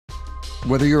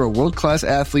Whether you're a world-class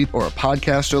athlete or a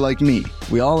podcaster like me,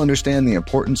 we all understand the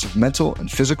importance of mental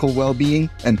and physical well-being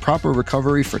and proper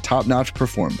recovery for top-notch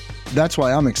performance. That's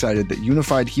why I'm excited that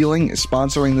Unified Healing is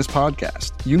sponsoring this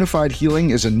podcast. Unified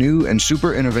Healing is a new and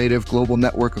super innovative global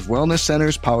network of wellness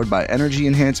centers powered by Energy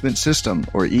Enhancement System,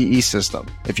 or EE System.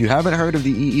 If you haven't heard of the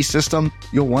EE System,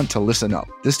 you'll want to listen up.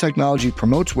 This technology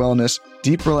promotes wellness,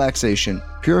 deep relaxation,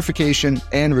 purification,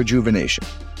 and rejuvenation.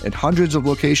 In hundreds of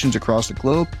locations across the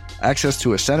globe, access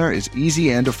to a center is easy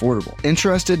and affordable.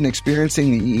 Interested in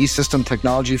experiencing the EE System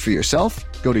technology for yourself?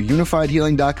 Go to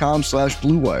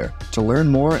unifiedhealing.com/bluewire to learn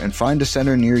more and find a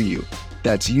center near you.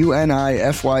 That's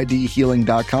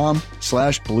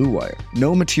unifydhealing.com/bluewire.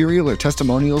 No material or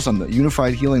testimonials on the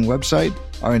Unified Healing website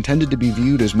are intended to be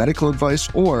viewed as medical advice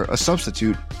or a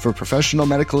substitute for professional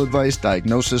medical advice,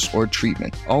 diagnosis, or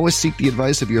treatment. Always seek the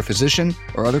advice of your physician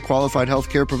or other qualified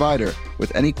healthcare provider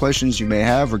with any questions you may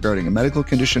have regarding a medical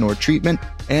condition or treatment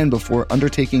and before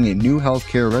undertaking a new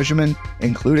healthcare regimen,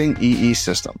 including EE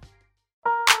System.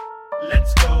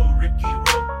 Let's go, Ricky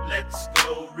Rowe. Let's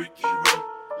go, Ricky Rowe.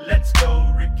 Let's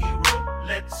go, Ricky Rowe.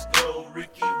 Let's go,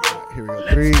 Ricky Rowe. Here we go.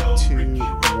 3, 2,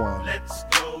 1. Let's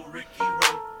go, Ricky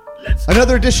Rowe.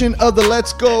 Another edition of the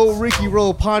Let's Go Ricky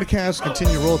Rowe podcast.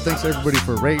 Continue to roll. Thanks everybody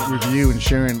for rate, review, and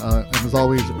sharing. And as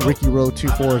always, Ricky Rowe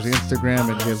 24 is the Instagram,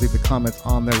 and you guys leave the comments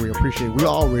on there. We appreciate it. We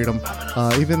all read them.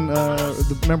 Even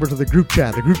the members of the group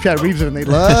chat. The group chat reads it, and they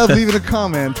love leaving a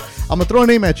comment. I'm gonna throw a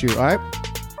name at you. All right,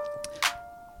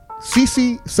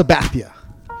 CC Sabathia.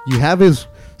 You have his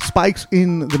spikes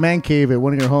in the man cave at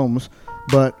one of your homes,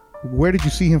 but where did you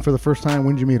see him for the first time?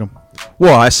 When did you meet him?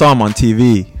 Well, I saw him on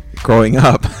TV growing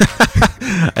up.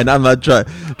 And I'm not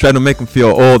trying to make him feel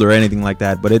old or anything like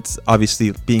that, but it's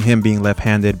obviously being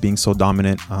left-handed, being so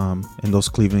dominant in those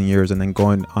Cleveland years, and then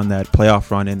going on that playoff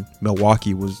run in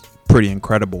Milwaukee was pretty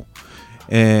incredible.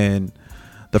 And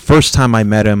the first time I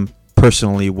met him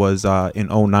personally was in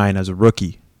 2009 as a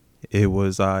rookie. It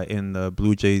was in the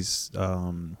Blue Jays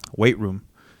weight room,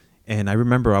 and I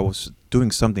remember I was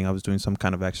doing some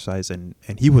kind of exercise, and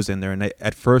he was in there. And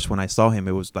at first when I saw him,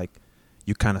 it was like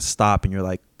you kind of stop and you're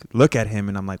like, look at him,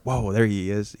 and I'm like, whoa, there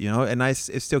he is, you know. And it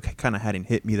still kind of hadn't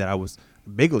hit me that I was a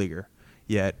big leaguer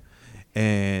yet,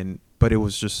 but it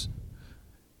was just,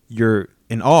 you're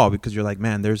in awe because you're like,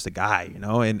 man, there's the guy, you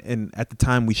know. And at the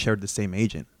time we shared the same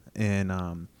agent,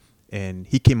 and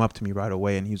he came up to me right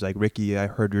away and he was like, Ricky, I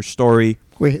heard your story.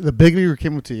 Wait, the big leaguer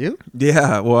came up to you?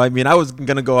 Yeah, well, I mean, I was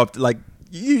gonna go up to, like,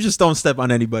 you just don't step on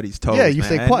anybody's toes. Yeah, you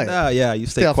man. stay quiet. Yeah, you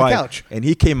stay off quiet. the couch. And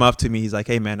he came up to me. He's like,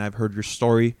 hey, man, I've heard your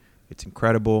story. It's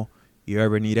incredible. You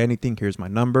ever need anything, here's my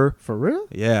number. For real?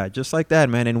 Yeah, just like that,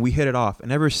 man. And we hit it off.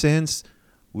 And ever since,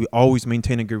 we always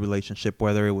maintain a good relationship,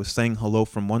 whether it was saying hello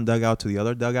from one dugout to the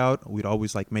other dugout. We'd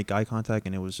always, like, make eye contact,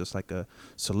 and it was just like a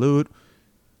salute.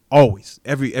 Always,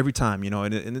 every time, you know.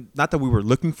 And not that we were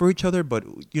looking for each other, but,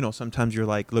 you know, sometimes you're,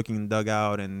 like, looking in the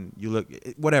dugout and you look,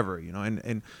 whatever, you know.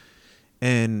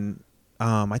 And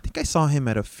I think I saw him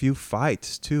at a few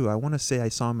fights too. I want to say I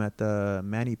saw him at the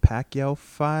Manny Pacquiao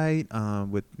fight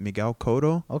with Miguel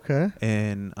Cotto. Okay.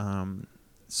 And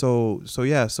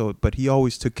but he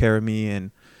always took care of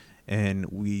me, and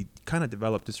we kind of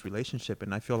developed this relationship.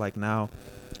 And I feel like now,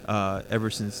 ever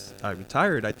since I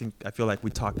retired, I feel like we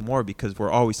talk more because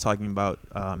we're always talking about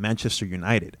Manchester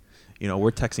United. You know,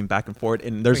 we're texting back and forth,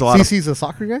 and there's a lot. CC's a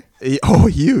soccer guy? Oh,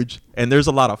 huge! And there's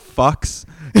a lot of fucks.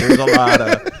 There's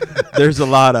a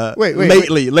lot of. Wait.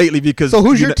 Lately, because. So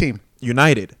who's your team?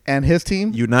 United. And his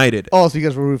team? United. Oh, so you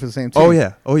guys were rooting for the same team?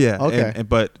 Oh yeah. Okay.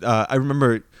 But I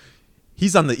remember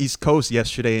he's on the East Coast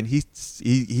yesterday, and he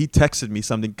texted me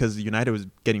something because United was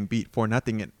getting beat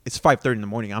 4-0. And it's 5:30 in the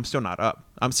morning. I'm still not up.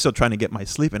 I'm still trying to get my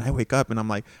sleep, and I wake up and I'm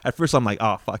like, at first I'm like,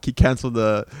 oh fuck, he canceled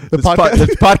this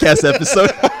podcast episode.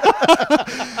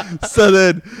 So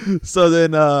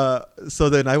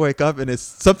then I wake up and it's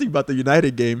something about the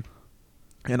United game,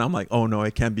 and I'm like, oh no,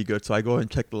 it can't be good. So I go and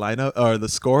check the lineup or the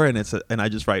score, and I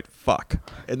just write fuck,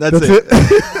 and that's it.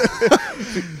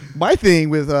 My thing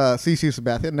with CC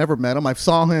Sabathia, never met him. I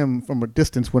saw him from a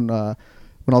distance when I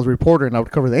was a reporter and I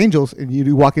would cover the Angels, and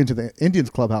you walk into the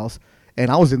Indians clubhouse. And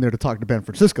I was in there to talk to Ben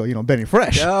Francisco, you know, Benny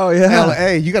Fresh. Oh, yeah. And I'm like,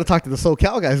 hey, you got to talk to the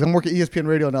SoCal guys. I'm working at ESPN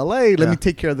Radio in L.A. Let me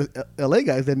take care of the L.A.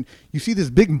 guys. Then you see this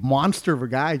big monster of a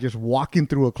guy just walking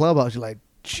through a clubhouse. You're like,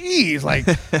 geez, like,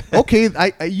 okay.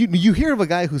 You hear of a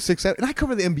guy who's 6'7", and I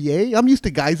cover the NBA. I'm used to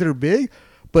guys that are big,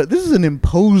 but this is an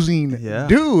imposing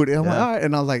dude. And I'm like, all right.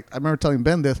 And I was like, I remember telling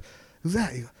Ben this. Who's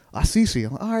that? CC.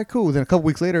 I'm like, all right, cool. Then a couple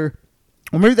weeks later,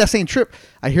 or maybe that same trip,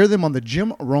 I hear them on the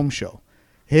Jim Rome show.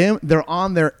 They're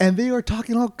on there, and they are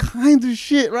talking all kinds of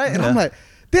shit, right? And I'm like,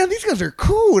 damn, these guys are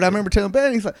cool. And I remember telling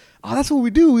Ben, he's like, oh, that's what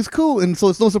we do. It's cool. And so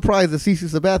it's no surprise that CC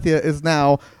Sabathia is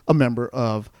now a member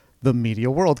of the media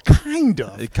world. Kind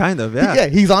of. Yeah. Yeah,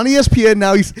 he's on ESPN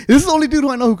now. This is the only dude who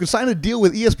I know who could sign a deal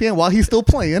with ESPN while he's still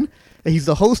playing. And he's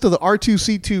the host of the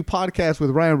R2C2 podcast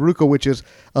with Ryan Rucco, which is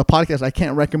a podcast I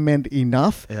can't recommend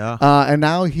enough. Yeah. And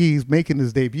now he's making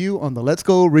his debut on the Let's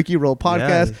Go Ricky Roll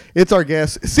podcast. Yeah. It's our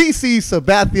guest, CC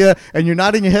Sabathia. And you're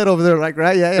nodding your head over there like,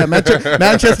 right? Yeah.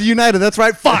 Manchester United. That's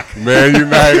right. Fuck. Man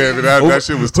United. That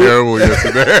shit was terrible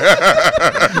yesterday.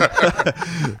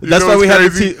 That's why we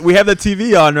have the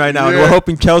TV on right now, and we're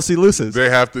hoping Chelsea loses.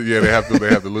 They have to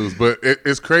lose. But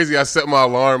it's crazy. I set my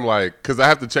alarm because I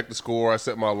have to check the score. I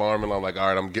set my alarm and I'm like, all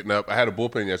right, I'm getting up. I had a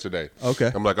bullpen yesterday.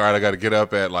 Okay. I'm like, all right, I got to get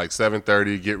up at like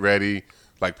 7:30, get ready,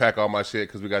 like pack all my shit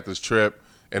because we got this trip,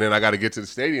 and then I got to get to the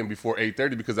stadium before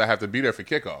 8:30 because I have to be there for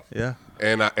kickoff. Yeah.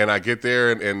 And I get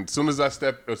there, and as soon as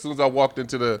I walked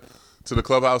into the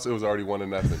clubhouse, it was already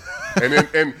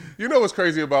 1-0. and you know what's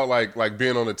crazy about like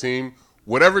being on a team?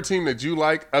 Whatever team that you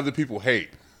like, other people hate.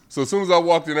 So as soon as I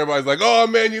walked in, everybody's like, "Oh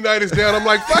man, United's down." I'm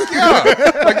like, "Fuck y'all!"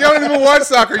 Like y'all don't even watch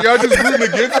soccer. Y'all just rooting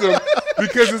against them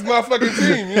because it's my fucking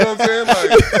team. You know what I'm saying? Like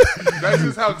that's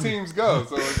just how teams go.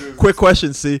 So it's just, Quick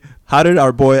question, C. How did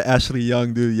our boy Ashley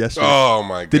Young do yesterday? Oh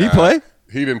my god! Did he play?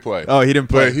 He didn't play. Oh, he didn't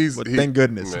play. But thank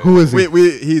goodness. Man. Who is he?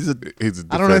 He's a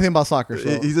I don't know anything about soccer.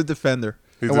 So. he's a defender.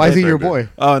 He's a Why is he your defender. boy?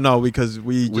 Oh no, because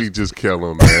we just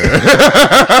kill him, man.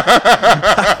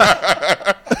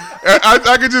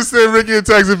 I could just send Ricky a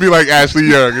text and be like, Ashley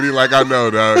Young. And he's like, I know,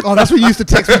 dog. Oh, that's what you used to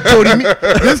text me, Jody Meeks.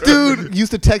 This dude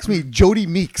used to text me Jody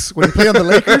Meeks when he played on the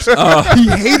Lakers. He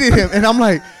hated him. And I'm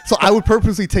like, so I would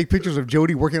purposely take pictures of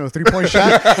Jody working on a three-point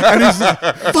shot. And he's like,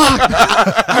 fuck,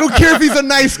 I don't care if he's a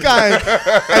nice guy.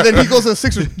 And then he goes to the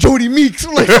Sixers, Jody Meeks.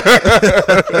 I'm like,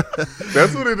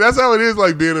 That's how it is,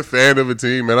 like being a fan of a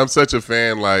team, man. I'm such a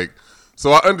fan, like.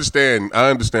 So I understand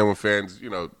when fans,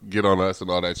 get on us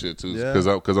and all that shit too, because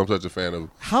I'm such a fan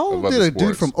of. how of did other a dude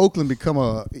sports. from Oakland become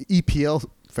a EPL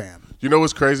fan? You know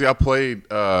what's crazy? I played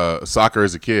soccer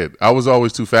as a kid. I was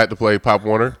always too fat to play Pop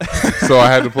Warner, so I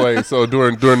had to play. So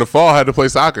during the fall, I had to play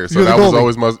soccer. So You're the that was goalie.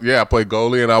 always I played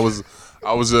goalie, and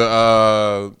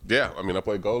I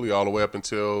played goalie all the way up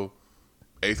until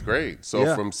 8th grade.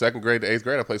 So from 2nd grade to 8th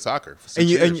grade, I played soccer for 6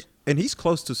 years. And he's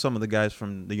close to some of the guys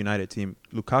from the United team.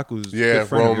 Lukaku's a good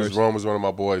friend of yours. Rome was one of my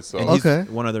boys. So And he's Okay.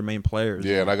 one of their main players.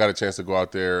 yeah, and I got a chance to go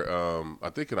out there. I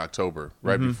think in October,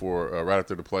 right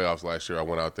after the playoffs last year. I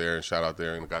went out there and shot out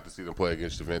there and got to see them play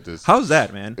against Juventus. How's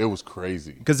that, man? It was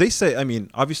crazy. Because they say,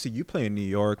 obviously you play in New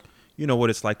York, you know what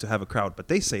it's like to have a crowd, but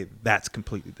they say that's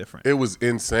completely different. It was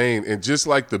insane, and just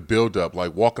like the build up,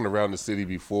 like walking around the city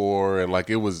before, and like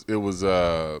it was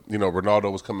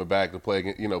Ronaldo was coming back to play,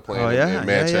 playing in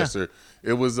Manchester.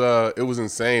 It was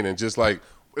insane, and just like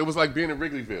it was like being in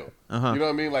Wrigleyville. You know what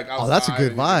I mean? Like outside, that's a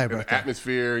good vibe and right the there.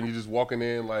 atmosphere, and you just walking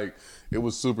in, like it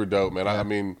was super dope, man. I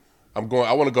mean. I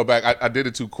want to go back. I did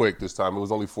it too quick this time. It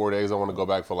was only 4 days. I want to go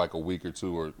back for like a week or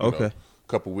two, or a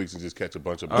couple weeks and just catch a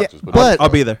bunch of matches. but I'll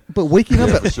be there. But waking up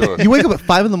for sure. you wake up at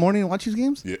 5 in the morning and watch these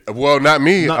games? Yeah. Well, not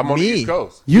me. Not I'm on the me. East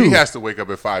Coast. You. He has to wake up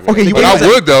at 5. Okay, you but wake I up-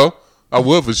 would though. I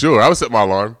would for sure. I would set my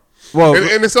alarm. Well,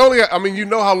 And it's only. I mean, you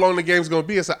know how long the game's going to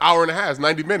be. It's an hour and a half. It's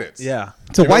 90 minutes. yeah.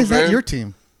 So You know why what is I'm that saying? your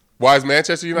team? Why is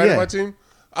Manchester United Yeah. my team?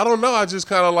 I don't know. I just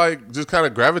kind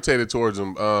of gravitated towards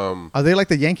them. Are they like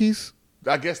the Yankees?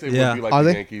 I guess they Yeah. would be like Are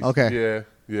the they? Yankees. Okay.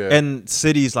 Yeah. And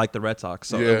cities like the Red Sox.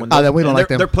 So Yeah. when Oh, then we don't and like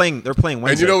them. They're playing Wednesday.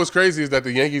 And you know what's crazy is that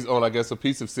the Yankees own, I guess, a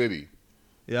piece of City.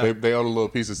 Yeah. They own a little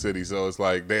piece of City, so it's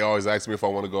like they always ask me if I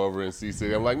want to go over and see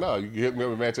City. I'm like, no, you can hit me up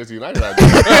with Manchester United right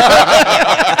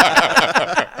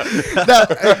now.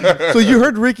 So you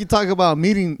heard Ricky talk about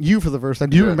meeting you for the first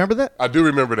time. Do you remember that? I do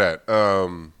remember that.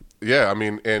 Yeah, I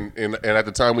mean, and at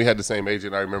the time we had the same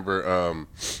agent. I remember,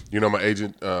 my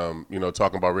agent,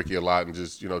 talking about Ricky a lot and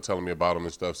just, telling me about him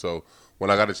and stuff. So when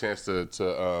I got a chance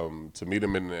to meet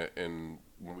him in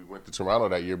when we went to Toronto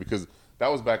that year, because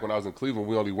that was back when I was in Cleveland,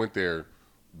 we only went there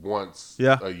once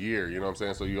a year. You know what I'm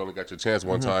saying? So you only got your chance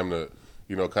one time to,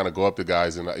 kind of go up to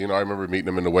guys. And I remember meeting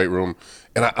him in the weight room,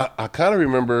 and I kind of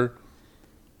remember.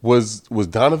 Was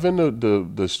Donovan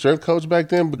the strength coach back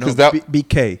then? Because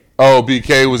BK. Oh,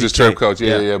 BK was his strength coach.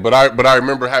 Yeah. Yeah. But I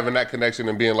remember having that connection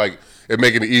and being like it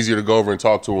making it easier to go over and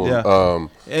talk to him. Yeah.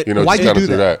 Why'd just you kinda do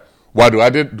through that? Why did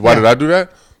I do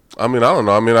that? I mean, I don't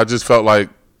know. I mean, I just felt like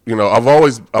I've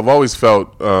always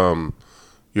felt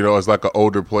as like an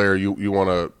older player, you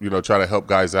want to try to help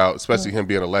guys out, especially him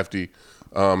being a lefty.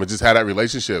 And just had that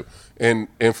relationship. And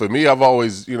for me, I've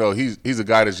always he's a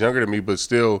guy that's younger than me, but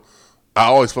still. I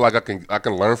always feel like I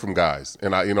can learn from guys,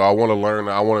 and I want to learn.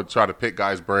 I want to try to pick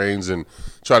guys' brains and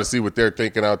try to see what they're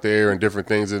thinking out there and different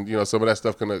things. And some of that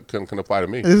stuff can apply to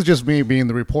me. This is just me being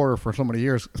the reporter for so many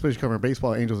years, especially covering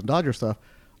baseball, Angels and Dodgers stuff.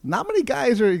 Not many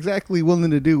guys are exactly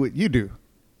willing to do what you do.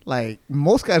 Like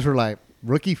most guys are like,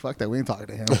 rookie, fuck that. We ain't talking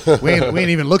to him. we ain't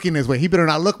even looking his way. He better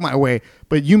not look my way.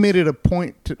 But you made it a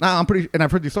point to. Now I'm pretty, and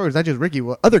I've heard these stories. Not just Ricky,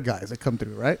 but other guys that come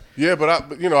through, right? Yeah, but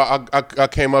I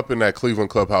came up in that Cleveland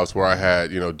clubhouse where I had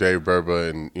Dave Burba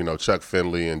and Chuck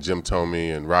Finley and Jim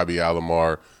Thome and Robbie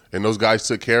Alomar, and those guys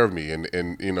took care of me, and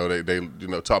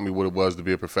they taught me what it was to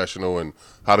be a professional and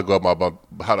how to go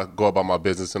about my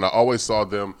business, and I always saw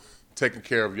them taking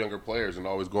care of younger players and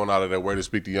always going out of their way to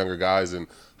speak to younger guys and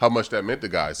how much that meant to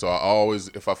guys. So I always,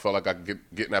 if I felt like I could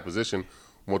get in that position,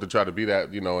 want to try to be that,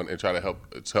 and try to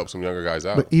help some younger guys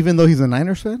out. But even though he's a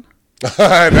Niners fan?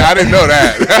 I didn't know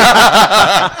that.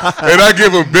 And I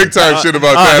give him big time shit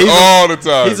about that all the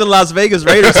time. He's a Las Vegas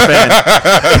Raiders fan.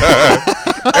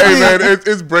 Hey, man,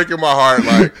 it's breaking my heart.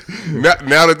 Like,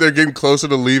 now that they're getting closer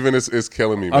to leaving, it's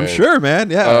killing me, man. I'm sure,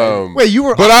 man. Yeah. Wait, you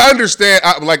were... But I understand.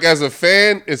 As a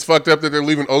fan, it's fucked up that they're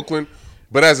leaving Oakland.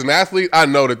 But as an athlete, I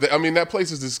know that. That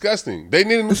place is disgusting. They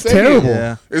need a new stadium. Terrible.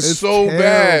 Yeah. It's so terrible.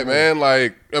 bad, man.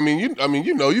 Like,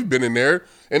 you've been in there,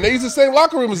 and they use the same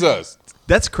locker room as us.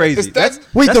 That's crazy.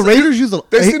 Wait, the Raiders use the...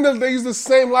 They use the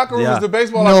same locker room Yeah. as the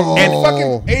baseball No. locker room.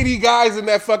 And fucking 80 guys in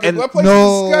that fucking... And- that place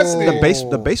No. is disgusting. the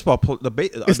baseball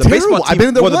It's the baseball terrible. I've been team.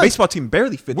 in there Well, the once. baseball team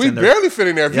barely fits We in there. barely fit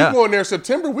in there. If Yeah. you go in there in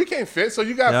September, we can't fit. So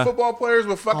you got Yeah. football players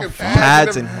with fucking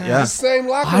pads and and- yeah. the same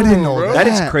locker room, I didn't know bro. That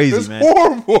is That crazy, It's man.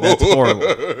 horrible. That's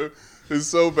horrible. It's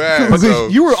so bad. Because So,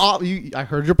 you were off. I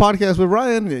heard your podcast with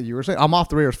Ryan. And you were saying, "I'm off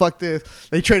the Raiders. Fuck this."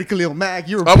 They traded Khalil Mack.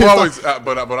 You were. I'm pissed always, off.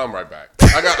 but I'm right back.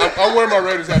 I'm wearing my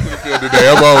Raiders out to the field today.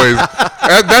 I'm always.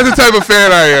 That's the type of fan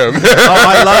I am. Oh,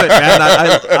 I love it,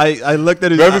 man. I looked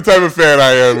at his. That's the type of fan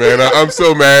I am, man. I'm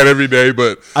so mad every day,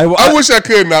 but I wish I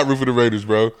could not root for the Raiders,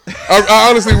 bro. I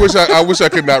honestly wish I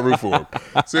could not root for them.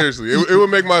 Seriously, it would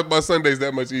make my Sundays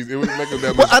that much easier. It would make them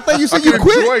that much. I thought you said I you could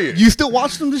quit. enjoy it. You still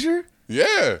watch them this year?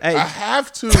 Yeah, Hey. I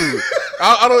have to.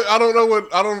 I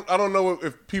don't know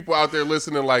if people out there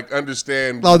listening like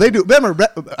understand No, they do. Remember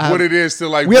what it is to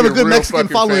like. we have be a good real Mexican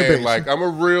fucking following fan. base. Like I'm a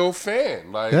real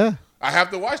fan. Like Yeah. I have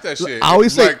to watch that shit. I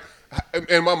always say-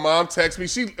 and my mom texts me.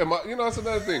 That's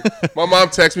another thing. My mom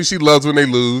texts me. She loves when they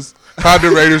lose. How'd the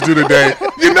Raiders do today?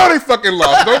 You know they fucking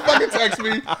lost. Don't fucking text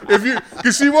me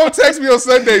because she won't text me on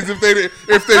Sundays if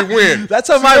they win. That's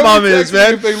how She my only mom is, texts me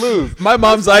man. If they lose. My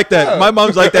mom's like that. My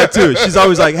mom's like that too. She's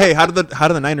always like, "Hey, how did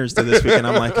the Niners do this week?" And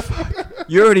I'm like, "Fuck,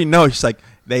 you already know." She's like,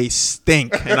 "They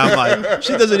stink," and I'm like,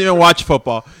 she doesn't even watch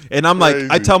football. And I'm like, I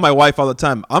Crazy. tell my wife all the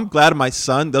time, I'm glad my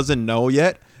son doesn't know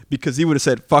yet because he would have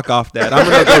said, "Fuck off, Dad. I'm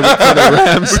gonna go root for the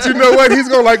Rams." But you know what? He's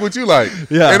gonna like what you like.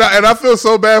 Yeah. And I feel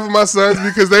so bad for my sons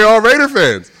because they are Raider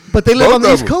fans. But they live Both on the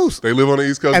of East them. Coast. They live on the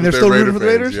East Coast, And but they're still rooting for the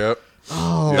fans. Raiders? Yep.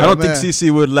 Oh, I don't man. think CC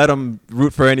would let him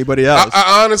root for anybody else.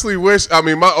 I honestly wish. I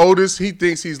mean, my oldest, he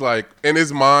thinks he's like in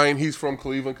his mind, he's from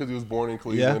Cleveland because he was born in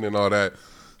Cleveland Yeah. and all that.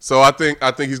 So I think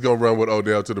he's gonna run with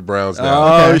Odell to the Browns now. Oh,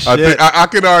 I shit. think I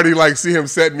can already like see him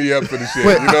setting me up for the shit.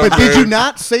 Wait, you know but what I'm did you saying?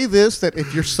 not say this that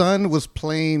if your son was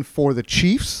playing for the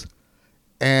Chiefs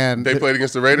and They played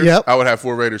against the Raiders. Yep. I would have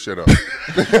 4 Raiders shit on.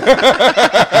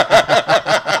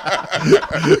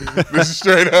 This is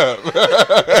straight up.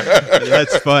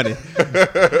 That's funny.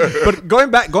 But going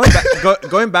back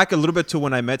a little bit to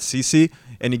when I met CC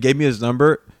and he gave me his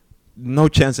number, no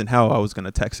chance in hell I was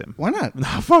gonna text him. Why not? No,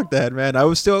 fuck that, man. I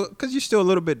was still because you're still a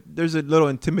little bit. There's a little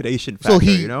intimidation factor, So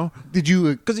he, you know. did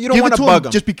you? 'Cause you don't give it wanna to bug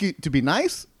him. just to be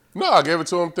nice. No, I gave it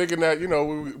to him thinking that,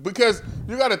 because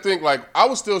you got to think, like, I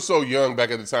was still so young back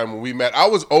at the time when we met. I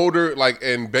was older, like,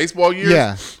 in baseball years.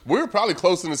 Yeah. We were probably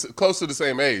close to the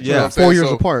same age. You Yeah. know what I'm saying? 4 years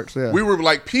apart, yeah. We were,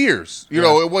 like, peers. You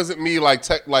know, it wasn't me, like,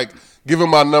 giving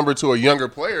my number to a younger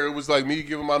player. It was, like, me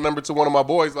giving my number to one of my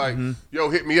boys, like, yo,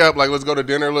 hit me up. Like, let's go to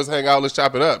dinner. Let's hang out. Let's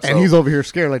chop it up. And So- he's over here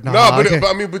scared, like, No, nah, but,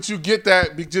 okay. but you get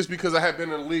that just because I had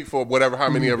been in the league for how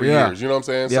many ever Yeah. years. You know what I'm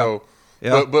saying? Yeah. So,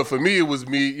 Yeah. but for me, it was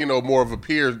me, more of a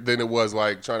peer than it was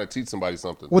like trying to teach somebody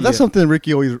something. Well, that's something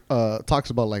Ricky always talks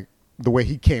about, like the way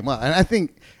he came up. And I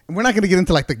think we're not going to get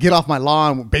into like the get off my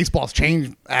lawn, baseball's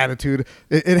changed attitude.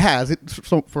 It has,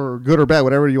 so for good or bad,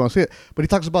 whatever you want to see it. But he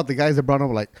talks about the guys that brought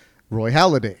him, like Roy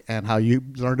Halladay, and how you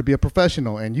learn to be a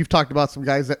professional. And you've talked about some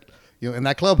guys that, in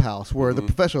that clubhouse where the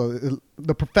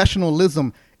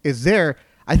professionalism is there.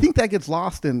 I think that gets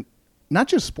lost in not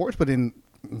just sports, but in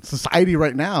society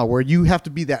right now, where you have to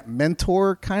be that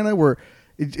mentor kind of where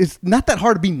It's not that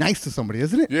hard to be nice to somebody,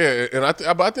 isn't it? Yeah, and I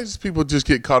think just people just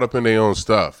get caught up in their own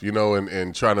stuff, you know,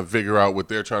 and trying to figure out what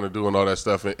they're trying to do and all that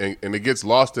stuff, and it gets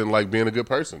lost in like being a good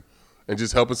person and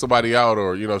just helping somebody out,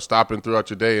 or you know, stopping throughout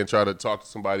your day and try to talk to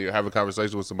somebody or have a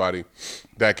conversation with somebody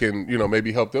that can, you know,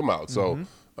 maybe help them out. So,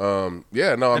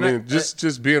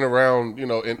 just being around, you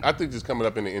know, and I think just coming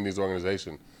up in the Indians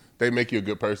organization, they make you a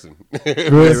good person.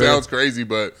 It sounds crazy,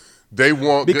 but they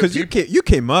want because good you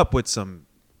came up with some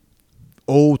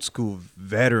old school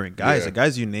veteran guys, Yeah. the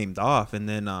guys you named off, and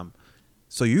then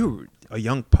so you were a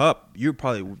young pup.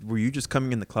 Were you just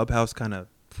coming in the clubhouse, kind of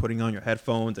putting on your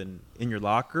headphones and in your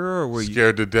locker, or were you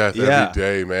scared to death Yeah. every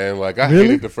day, man. Like I Really?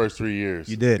 hated the first 3 years.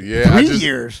 You did? Yeah, 3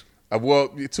 years. Well,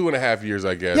 2.5 years,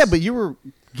 I guess. Yeah, but you were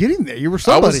getting there. You were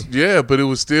somebody. But it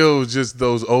was still just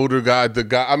those older guys.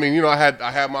 I mean, you know, I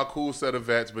had my cool set of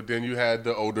vets, but then you had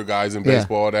the older guys in Yeah.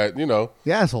 baseball that, you know,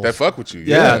 The assholes. that fuck with you.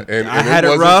 Yeah, and I had it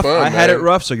wasn't rough. fun, I had it man.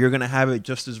 rough, so you're gonna have it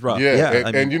just as rough. Yeah, I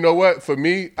and mean, you know what? For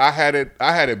me, I had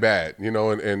it bad, you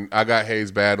know, and I got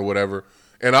hazed bad or whatever.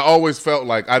 And I always felt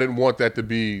like I didn't want that to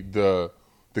be the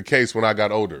case when I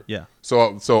got older. Yeah.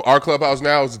 So our clubhouse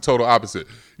now is the total opposite.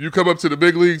 You come up to the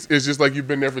big leagues, it's just like you've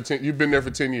been there for 10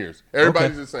 years.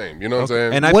 Everybody's the same. You know what I'm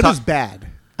saying? And What is bad?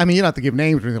 I mean, you don't have to give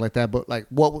names or anything like that, but like,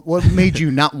 what made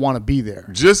you not want to be there?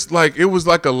 just like it was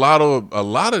like a lot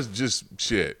of just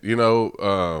shit, you know,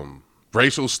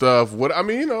 racial stuff.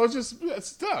 You know, just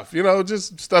stuff, you know,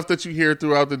 just stuff that you hear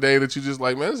throughout the day that you just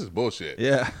like, man, this is bullshit.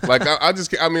 Yeah. Like I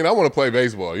want to play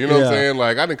baseball. You know what I'm Yeah. saying?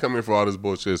 Like I didn't come here for all this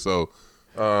bullshit. So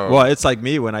well, it's like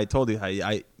me when I told you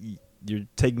you're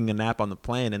taking a nap on the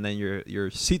plane and then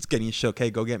your seat's getting shook. Hey,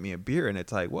 go get me a beer, and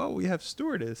it's like, well, we have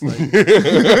stewardess. Like,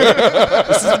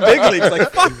 this is big leagues.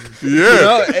 Like, fuck. yeah, You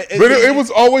know, but it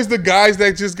was always the guys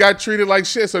that just got treated like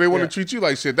shit, so they want to treat you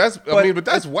like shit. But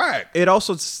that's whack. It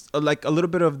also like a little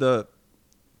bit of the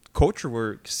culture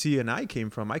where C and I came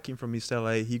from. I came from East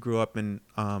LA. He grew up in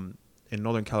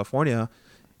Northern California,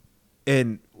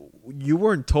 and you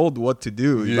weren't told what to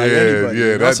do by anybody. yeah,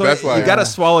 You know? that's why you got to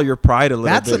swallow your pride a little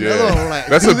That's bit. another one. Like,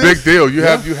 That's do a big this. deal. You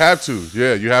have to.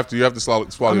 Yeah, you have to swallow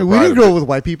I mean, your we pride. didn't a grow bit. up with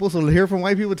white people, so to hear from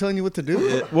white people telling you what to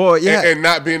do. Well, yeah. And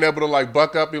not being able to like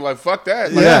buck up, be like, fuck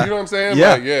that. Like, Yeah. you know what I'm saying?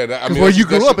 Yeah. Like, yeah. That, I Because mean, where that's- you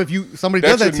grew that's up, your- if somebody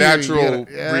that's does that your to you, natural you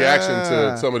gotta- reaction Yeah.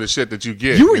 to some of the shit that you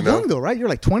get. You were know? young though, right? You're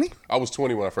like 20. I was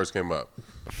 20 when I first came up.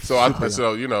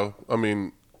 So you know, I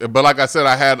mean, but like I said,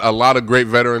 I had a lot of great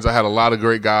veterans. I had a lot of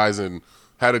great guys and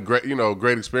had a great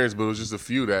experience. But it was just a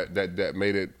few that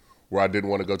made it where I didn't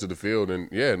want to go to the field. And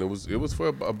yeah, and it was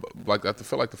for like I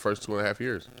felt like the first 2.5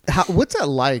 years. What's that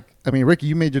like? I mean, Ricky,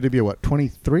 you made your debut at what,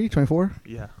 23, 24?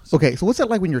 Yeah. Okay, so what's that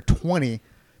like when you're 20?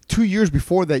 2 years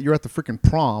before that, you're at the freaking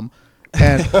prom,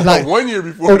 and like 1 year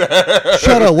before that.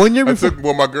 shut up. 1 year I before. took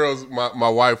my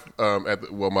wife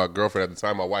my girlfriend at the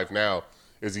time, my wife now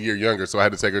is a year younger, so I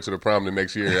had to take her to the prom the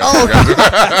next year.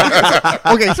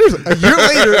 Okay, seriously, a year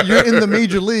later, you're in the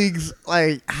major leagues.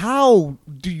 Like, how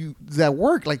does that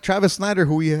work? Like Travis Snyder,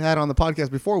 who we had on the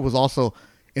podcast before, was also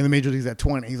in the major leagues at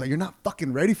 20. He's like, you're not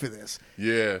fucking ready for this.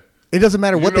 Yeah. It doesn't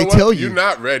matter what know they tell you. You're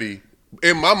not ready.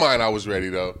 In my mind, I was ready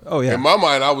though. Oh, yeah. In my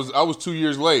mind, I was 2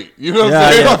 years late. You know what Yeah,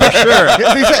 I'm saying? yeah, for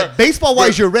sure. He said, baseball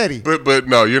wise, you're ready. But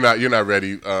no, you're not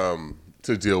ready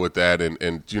to deal with that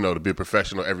and you know, to be a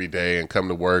professional every day and come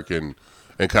to work and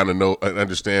kind of know and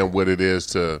understand what it is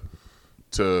to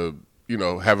you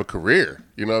know, have a career.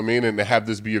 You know what I mean? And to have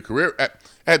this be your career.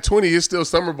 At 20, it's still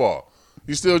summer ball.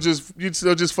 You still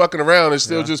just fucking around and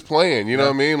still just playing. You know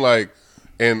what I mean? Like,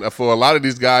 and for a lot of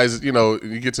these guys, you know,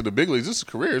 you get to the big leagues. This is a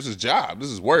career. This is a job. This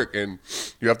is work, and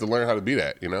you have to learn how to be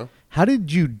that. You know. How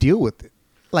did you deal with it?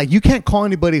 Like, you can't call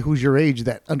anybody who's your age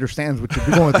that understands what you're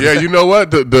going through. Yeah, you know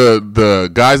what? The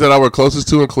guys that I were closest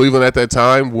to in Cleveland at that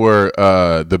time were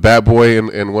the bad boy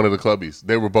and one of the clubbies.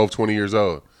 They were both 20 years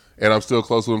old, and I'm still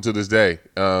close with them to this day.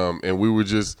 And we were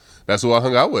that's who I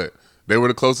hung out with. They were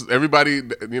the closest. Everybody,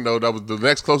 you know, that was the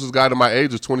next closest guy to my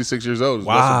age was 26 years old. It was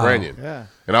Wow. Russell Branyan. Yeah.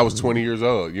 And I was 20 years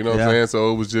old. You know what I'm saying?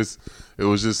 So it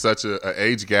was just such a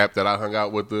age gap that I hung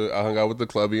out with the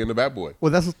clubby and the bad boy.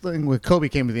 Well, that's the thing. When Kobe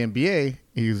came to the NBA,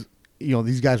 he's, you know,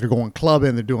 these guys are going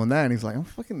clubbing, they're doing that, and he's like, I'm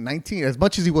fucking 19. As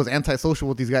much as he was antisocial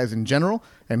with these guys in general,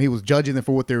 and he was judging them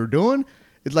for what they were doing,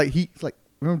 it's like I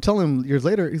remember telling him years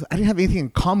later, he's like, I didn't have anything in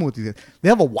common with these guys. They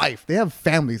have a wife, they have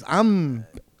families.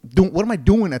 What am I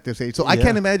doing at this age? So I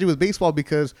can't imagine with baseball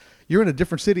because you're in a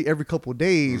different city every couple of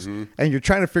days and you're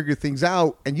trying to figure things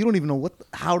out and you don't even know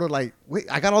how to wait,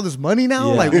 I got all this money now?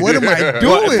 Yeah. Like, what am I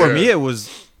Well, doing? for me,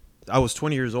 I was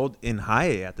 20 years old in high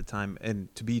A at the time,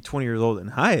 and to be 20 years old in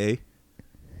high A,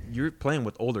 you're playing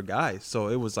with older guys, so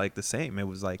it was like the same. It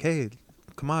was like, hey,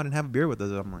 come out and have a beer with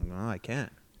us. I'm like, no, I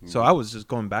can't. So I was just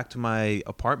going back to my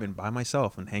apartment by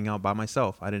myself and hang out by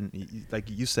myself. I didn't, like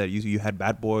you said, you had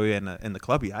Bad Boy and the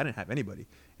clubby. I didn't have anybody.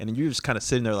 And then you're just kind of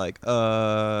sitting there like,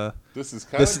 this is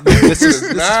kind of this is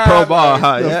pro ball,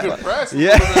 huh? It's Yeah. depressing,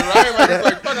 Yeah. right? Like, it's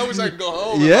like, fuck, I wish I could go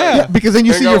home. Yeah. And, like, Because then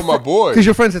you hang see out your with my boys. because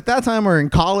your friends at that time are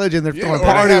in college and they're Yeah, throwing or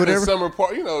a party they or having whatever. summer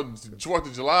party, 4th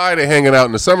of July, they hanging out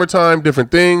in the summertime, different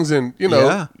things, and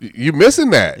Yeah. you missing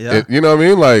that. Yeah. You know what I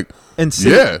mean? Like, And see,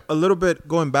 yeah. a little bit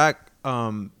going back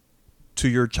to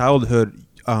your childhood,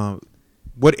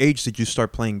 what age did you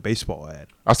start playing baseball at?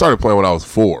 I started playing when I was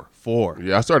 4. 4.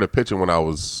 Yeah, I started pitching when I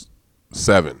was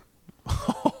 7.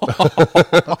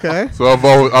 Okay. So I've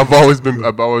always been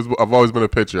a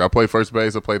pitcher. I play first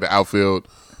base. I play the outfield.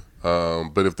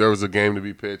 But if there was a game to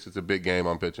be pitched, it's a big game.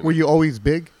 I'm pitching. Were you always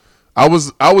big? I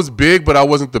was big, but I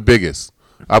wasn't the biggest.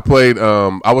 I played.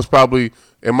 I was probably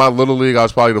in my little league. I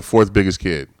was probably the 4th biggest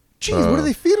kid. Jeez, where do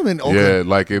they feed them in Oakland? Yeah,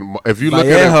 like if you look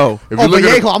Vallejo. at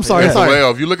Vallejo. I'm sorry. Vallejo.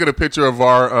 If you look at a picture of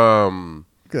our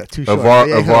Good, too of short. our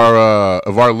Vallejo.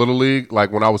 of our little league,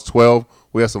 like when I was 12,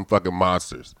 we had some fucking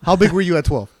monsters. How big were you at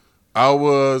 12? I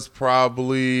was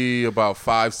probably about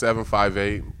 5'7",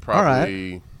 5'8",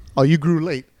 probably. Right. Oh, you grew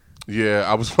late. Yeah,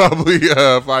 I was probably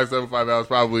 5'7",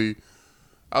 5'8".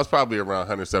 I was probably around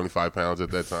 175 pounds at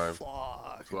that time.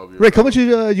 12 years Rick, how old. much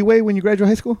you weigh when you graduate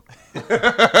high school?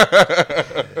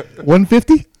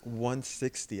 150?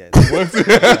 160. I think.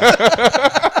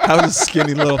 I was a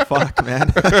skinny little fuck, man.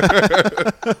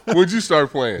 When'd you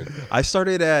start playing? I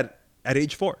started at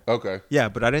age 4. Okay. Yeah,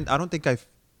 but I don't think I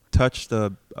touched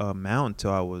the mound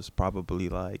till I was probably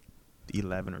like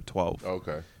 11 or 12.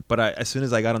 Okay. But as soon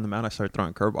as I got on the mound, I started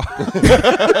throwing curveball.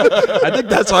 I think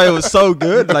that's why it was so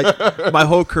good. Like my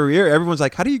whole career, everyone's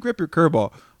like, "How do you grip your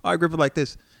curveball?" Oh, I grip it like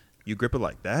this. You grip it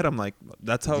like that? I'm like,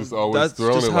 that's how. Just always That's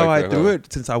throwing just it how like I that, do huh?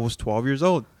 it since I was 12 years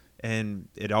old, and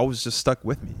it always just stuck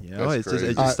with me. You know, That's it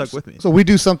crazy. just stuck with me. So we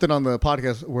do something on the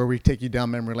podcast where we take you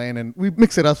down memory lane and we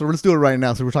mix it up. So let's do it right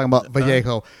now. So we're talking about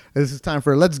Vallejo. This is time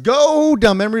for Let's Go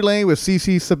Down Memory Lane with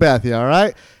CC Sabathia. All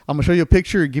right. I'm going to show you a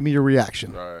picture and give me your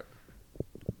reaction. All right.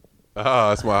 Oh,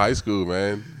 that's my high school,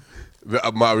 man.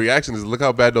 My reaction is, look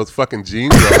how bad those fucking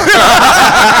jeans are.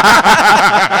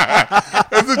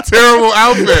 That's a terrible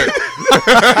outfit.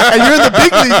 And you're in the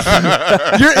big leagues.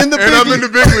 You're in the big And I'm in leagues. the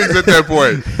big leagues at that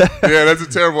point. Yeah, that's a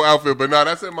terrible outfit. But no,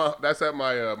 that's at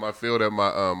my my field at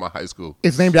my high school.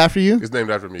 It's named after you? It's named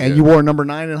after me. And yeah. you wore number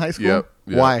 9 in high school? Yep.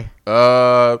 Why?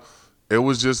 It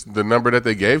was just the number that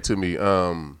they gave to me.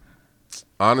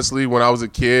 Honestly, when I was a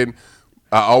kid,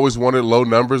 I always wanted low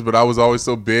numbers, but I was always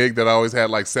so big that I always had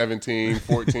like 17,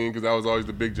 14 because I was always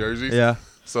the big jerseys. Yeah.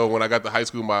 So when I got to high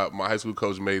school, my high school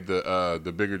coach made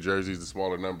the bigger jerseys, the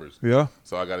smaller numbers. Yeah.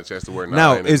 So I got a chance to wear 9,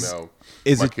 Now, and is now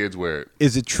it- my kids wear it.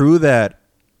 Is it true that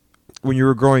when you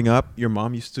were growing up, your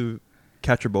mom used to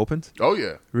catch your bullpens? Oh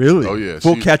yeah. Really? Oh yeah.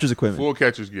 Full catcher's equipment. Full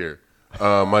catcher's gear.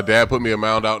 My dad put me a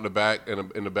mound out in the back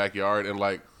in the backyard, and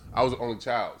like I was the only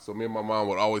child, so me and my mom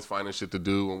would always find shit to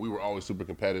do, and we were always super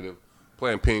competitive,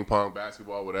 playing ping pong,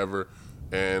 basketball, whatever.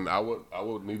 And I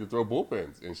would need to throw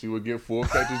bullpens, and she would get full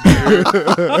catcher's gear,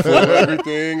 full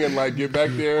everything, and like get back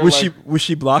there. And, Was like, was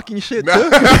she blocking shit too?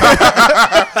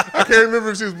 I can't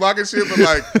remember if she was blocking shit, but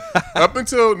like up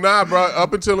until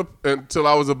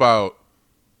I was about.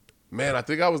 Man, I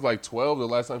think I was like 12 the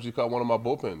last time she caught one of my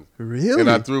bullpens. Really? And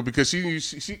I threw because she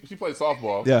played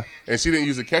softball. Yeah. And she didn't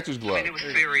use a catcher's glove. And it was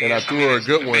serious. And I threw her a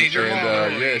good one. Major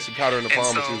And ball. yeah, she caught her in the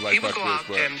palm and she was like, he would fuck go this. out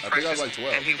But and I think I was practice, like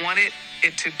 12. and he wanted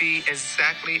it to be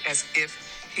exactly as if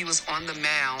he was on the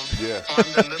mound Yeah. on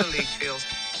the Little League field.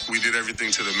 We did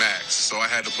everything to the max. So I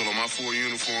had to put on my full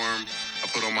uniform. I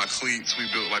put on my cleats. We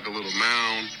built like a little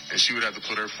mound, and she would have to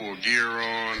put her full gear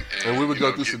on. And we would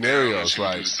go through get scenarios, down, and she would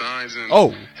like, do the signs and,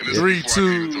 oh, and this 3, before I could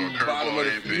even 2, throw a curveball bottom or of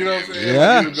the, anything. you know what I'm saying? Yeah.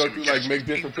 Like, you would go through like make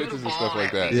different He threw pitches the and stuff ball like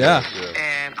at that. me, Yeah.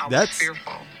 And I was That's-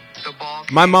 fearful. The ball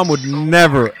My came mom would so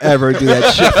never ever do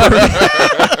that shit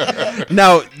for me.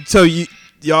 Now, so you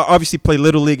obviously play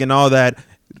Little League and all that,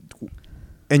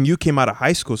 and you came out of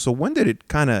high school. So when did it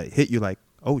kind of hit you like,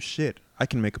 oh shit, I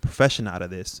can make a profession out of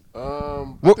this? I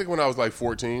think when I was like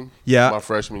 14, Yeah. my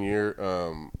freshman year,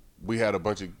 we had a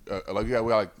bunch of we had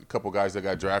like a couple guys that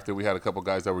got drafted. We had a couple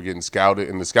guys that were getting scouted,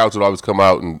 and the scouts would always come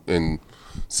out and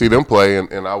see them play,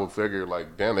 and I would figure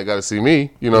like, damn, they got to see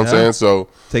me. You know what I'm Yeah. saying? So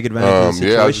Take advantage of the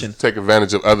Yeah, I situation. just take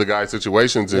advantage of other guys'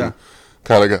 situations and Yeah.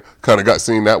 kind of got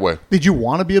seen that way. Did you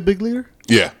want to be a big leaguer?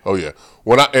 Yeah. Oh yeah.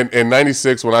 When I in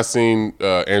 '96 when I seen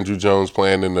Andrew Jones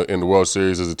playing in the World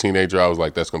Series as a teenager, I was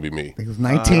like, that's gonna be me. He was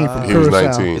 19 from He was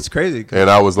Curacao. 19. It's crazy. 'cause And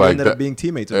I was you like, ended up being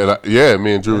teammates with And him. yeah,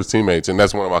 me and Drew was teammates, and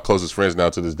that's one of my closest friends now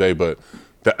to this day. But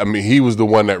he was the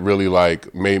one that really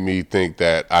like made me think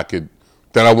that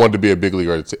I wanted to be a big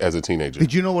leaguer as a teenager.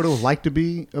 Did you know what it was like to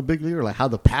be a big leaguer? Like how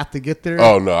the path to get there?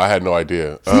 Oh no, I had no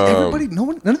idea. See, everybody, none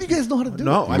of you guys know how to do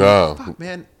No, it. I No. mean, fuck,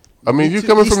 man. I mean, Me you too,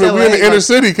 coming East from we in the LA, inner like-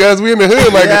 city, cuz we in the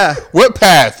hood. Like, Yeah. what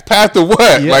path? Path to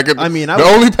what? Yeah, Like, I mean, the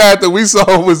only path that we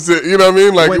saw was, you know what I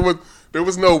mean? Like, there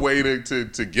was no way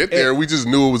to get there. We just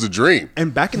knew it was a dream.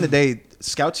 And back in the day,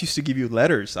 scouts used to give you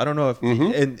letters. I don't know if,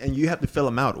 Mm-hmm. and you have to fill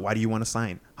them out. Why do you want to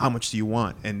sign? How much do you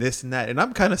want? And this and that. And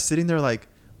I'm kind of sitting there like,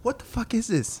 what the fuck is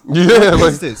this? Yeah, What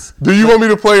like, is this? do you want me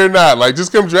to play or not? Like,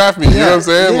 just come draft me. You know what I'm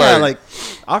saying? Yeah, like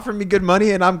offer me good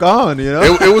money and I'm gone. You know.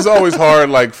 it was always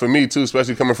hard, like for me too,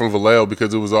 especially coming from Vallejo,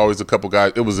 because it was always a couple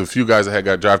guys. It was a few guys that had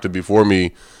got drafted before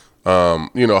me,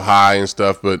 high and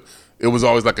stuff. But it was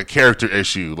always like a character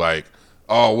issue, like,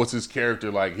 oh, what's his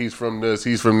character? Like, he's from this,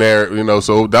 he's from there,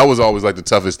 So that was always like the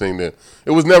toughest thing. It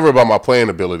was never about my playing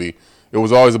ability. It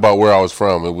was always about where I was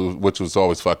from, which was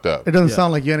always fucked up. It doesn't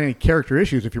sound like you had any character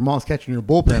issues if your mom's catching your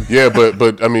bullpen. Yeah,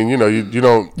 but I mean, you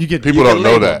don't. You get- people you don't get know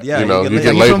labeled. that. Yeah, you you get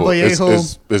get labeled. labeled. You're from Vallejo.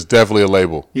 It's definitely a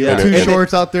label. Yeah. Two And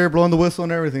shorts out there blowing the whistle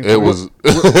and everything. It was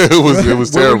it was Where were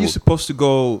terrible. you supposed to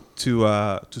go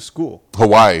to school?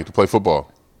 Hawaii to play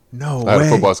football. No I had way.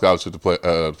 a football scholarship to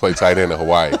play tight end in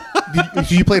Hawaii.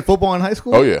 Did you play football in high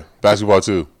school? Oh yeah, basketball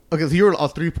too. Okay, so you were a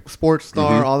 3-sport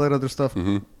star, Mm-hmm. all that other stuff.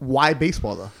 Why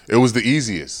baseball though? It was the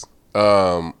easiest.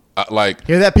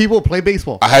 Hear that, people? Play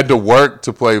baseball. I had to work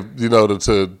to play,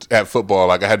 to at football.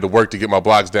 Like I had to work to get my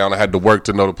blocks down. I had to work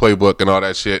to know the playbook and all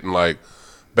that shit. And like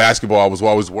basketball, I was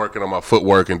always working on my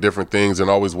footwork and different things, and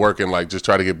always working like just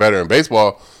try to get better. In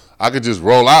baseball, I could just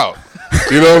roll out.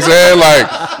 You know what I'm saying? Like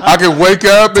I could wake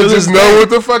up and just know what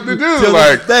the fuck to do.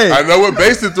 Like I know what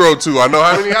base to throw to. I know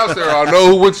how many outs there are. I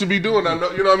know what should be doing. I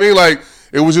know, you know what I mean? Like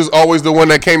it was just always the one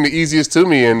that came the easiest to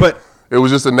me, and But- it was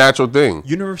just a natural thing.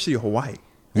 University of Hawaii.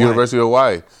 University of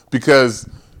Hawaii, because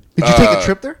Did you take a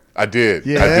trip there? I did.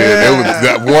 Yeah. I did. It was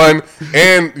that one,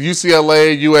 and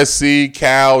UCLA, USC,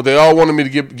 Cal. They all wanted me to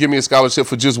give me a scholarship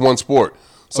for just one sport.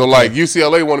 So like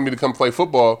UCLA wanted me to come play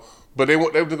football, but they were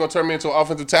gonna turn me into an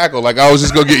offensive tackle. Like I was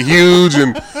just gonna get huge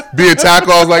and be a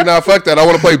tackle. I was like, nah, fuck that. I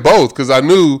want to play both because I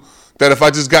knew that if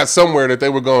I just got somewhere that they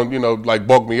were going, like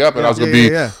bulk me up and I was going to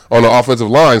be on the offensive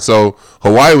line. So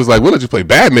Hawaii was like, we'll let you play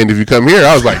badminton if you come here.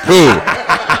 I was like, cool.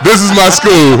 This is my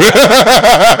school.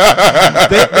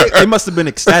 They must have been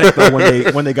ecstatic though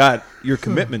when they got your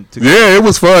commitment to go. Yeah, it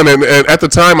was fun. And at the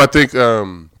time, I think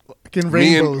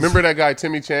remember that guy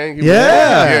Timmy Chang?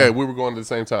 Yeah. We were going at the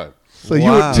same time. So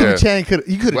you were Tim Yeah. Chang.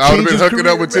 You could I have would changed have his been hooking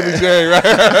career, up with Timmy man. Chang,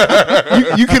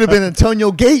 right? You could have been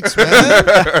Antonio Gates,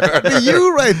 man.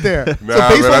 You right there. So Nah,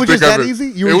 baseball man, was just that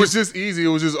easy. It was just easy. It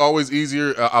was just always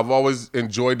easier. I've always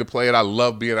enjoyed to play it. I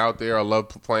love being out there. I love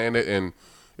playing it, and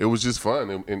it was just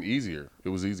fun and easier. It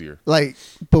was easier. like.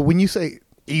 But when you say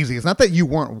easy, it's not that you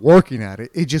weren't working at it.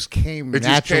 It just came It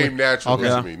naturally. just came natural Okay.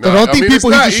 to me. So don't think people it's he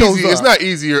not just shows easy. up. It's not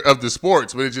easier of the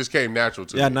sports, but it just came natural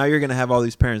to Yeah, me. now you're gonna have all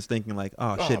these parents thinking like,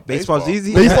 "Oh shit, baseball's baseball.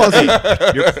 easy." Baseball's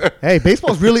easy. Hey,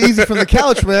 baseball's really easy from the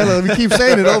couch, man. We keep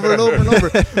saying it over and over and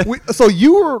over. So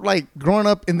you were like growing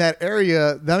up in that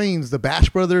area. That means the Bash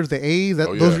Brothers, the A's.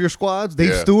 Oh, Those yeah. are your squads. Dave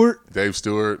Yeah. Stewart. Dave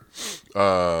Stewart,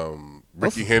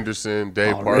 Ricky Henderson,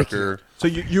 Dave Oh, Parker. So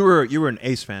you were an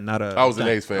A's fan, not a. I was an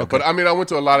A's fan, Okay. but I mean, I went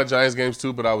to a lot of Giants games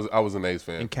too. But I was an A's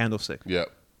fan. in Candlestick. Yep.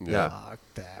 Yeah. Fuck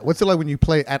that. What's it like when you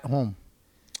play at home?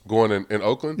 Going in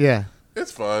Oakland. Yeah.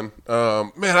 It's fun.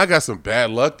 Man, I got some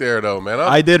bad luck there though, man.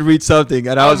 I did read something,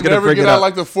 and I was gonna never bring get it out up.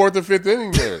 like the 4th or 5th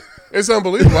inning there. It's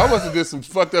unbelievable. I must have did some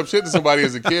fucked up shit to somebody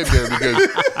as a kid there because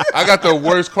I got the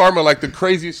worst karma. Like the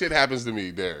craziest shit happens to me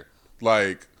there.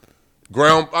 Like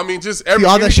ground. I mean, just every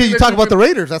all that anything shit you talk about the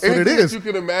Raiders, that's what it anything is. that you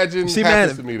can imagine See,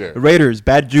 happens man, to me there. Raiders,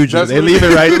 bad juju. That's They what leave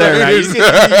it it right is. there. Right? It You is. need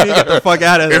to get the fuck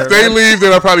out of there. If they man. leave,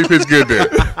 then I probably pitch good there.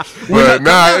 But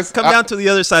nah, Come down to the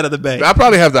other side of the bay. I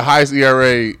probably have the highest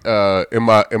ERA in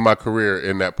my career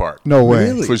in that park. No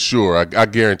way. For sure. I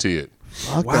guarantee it.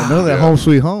 Fuck that. None of that home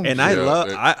sweet home. And I Yeah, love,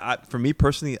 it- I for me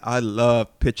personally, I love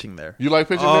pitching there. You like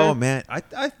pitching Oh there? man,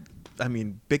 I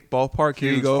mean, big ballpark. Here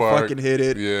you Huge go, park. fucking hit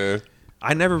it. Yeah.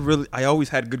 I always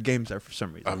had good games there for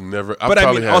some reason. I But I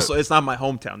probably mean, had- also, it's not my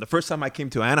hometown. The first time I came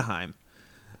to Anaheim,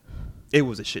 it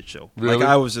was a shit show. Really? Like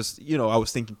I was just, I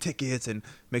was thinking tickets and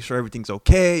make sure everything's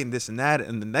okay and this and that.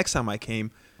 And the next time I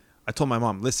came, I told my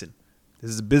mom, listen,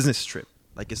 this is a business trip.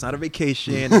 Like it's not a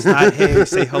vacation. It's not, hey,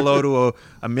 say hello to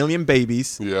a million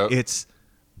babies. Yeah. It's,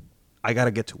 I got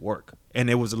to get to work. And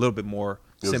it was a little bit more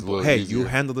It was a simple. little Hey, easier. you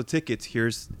handle the tickets.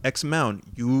 Here's X amount.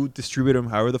 You distribute them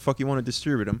however the fuck you want to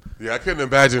distribute them. Yeah, I couldn't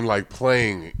imagine like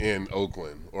playing in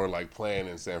Oakland or like playing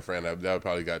in San Fran. That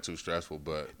probably got too stressful.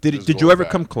 But just Did you going ever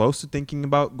back, come close to thinking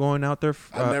about going out there?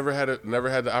 I never had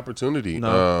the opportunity.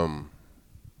 No.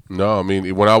 No, I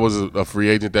mean when I was a free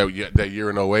agent that year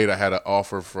in 2008, I had an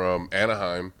offer from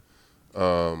Anaheim,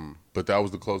 but that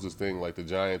was the closest thing. Like the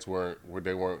Giants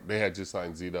they had just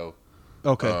signed Zito.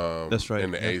 Okay, that's right.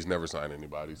 And the Yeah. A's never signed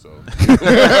anybody, so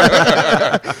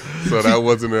so that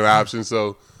wasn't an option.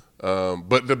 So,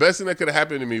 but the best thing that could have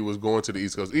happened to me was going to the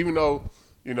East Coast. Even though,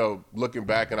 looking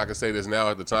back, and I can say this now,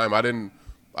 at the time,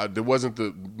 it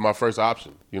wasn't my first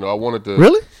option. I wanted to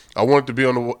Really? I wanted to be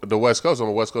on the West Coast. I'm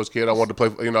a West Coast kid. I wanted to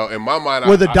play. In my mind,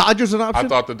 Were the Dodgers an option? I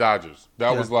thought the Dodgers.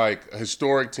 That was like a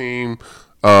historic team.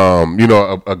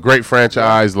 A great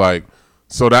franchise. Like,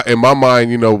 so that in my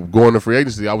mind, going to free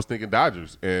agency, I was thinking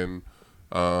Dodgers, and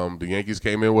the Yankees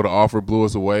came in with an offer, blew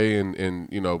us away, and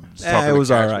just talking it to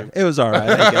was all Cashman. right. It was all right.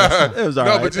 I guess. It was all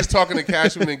No, right. but just talking to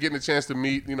Cashman and getting a chance to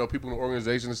meet people in the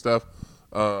organization and stuff.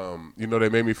 They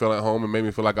made me feel at home and made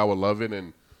me feel like I would love it,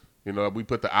 and we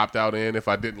put the opt out in. If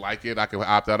I didn't like it, I could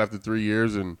opt out after 3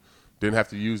 years and didn't have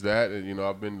to use that. And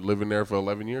I've been living there for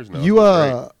 11 years now.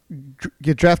 You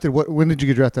get drafted. When did you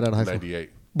get drafted out of high school? 98.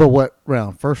 But what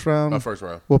round? First round? First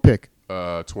round. What pick?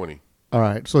 20. All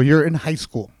right. So you're in high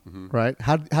school, Mm-hmm. right?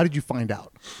 How did you find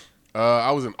out?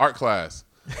 I was in art class.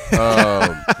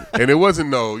 And it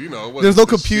wasn't it wasn't There's no the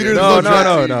computer, shit. there's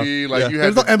no TV. Like, Yeah. you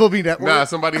had There's no to, MLB Network. Nah,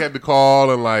 somebody had to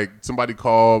call, and like somebody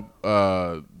called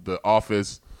the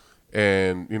office,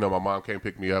 and my mom came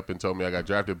pick me up and told me I got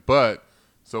drafted. But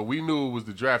so we knew it was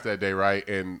the draft that day, right?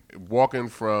 And walking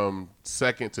from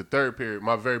second to third period,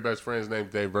 my very best friend's name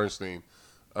is Dave Bernstein.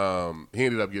 He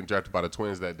ended up getting drafted by the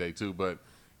Twins that day too. But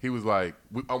he was like,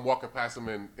 I'm walking past him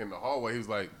in the hallway. He was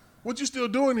like, "What you still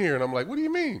doing here?" And I'm like, "What do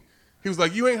you mean?" He was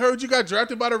like, "You ain't heard you got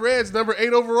drafted by the Reds, number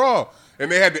 8 overall."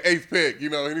 And they had the 8th pick,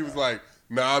 and he was like,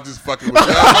 "Nah, I'm just fucking with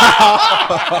you."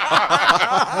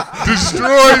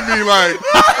 Destroyed me. Like,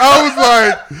 I was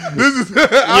like, this is,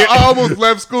 I almost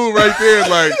left school right there.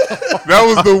 Like, that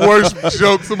was the worst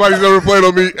joke somebody's ever played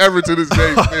on me ever to this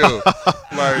day still.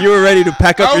 Like, You were ready to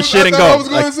pack up your shit and I go. thought I was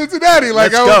going to Cincinnati.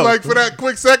 Like, let's I was go. like, for that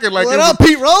quick second. Like, What it was, up,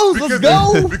 Pete Rose? Let's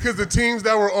go. because the teams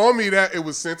that were on me, that it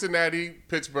was Cincinnati,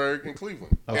 Pittsburgh, and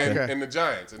Cleveland, and the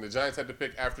Giants. And the Giants had to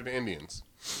pick after the Indians.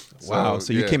 Wow,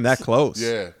 so you yeah. came that close.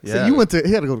 Yeah. So you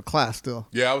he had to go to class still.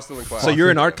 Yeah, I was still in class. So you're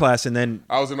in art class, and then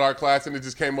I was in art class, and it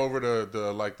just came over to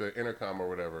the intercom or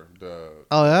whatever.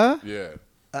 Oh yeah. Yeah.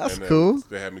 That's And then cool.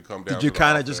 They had me come down. did you to the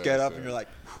kind of just office get up and you're like,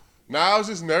 Nah, I was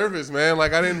just nervous, man.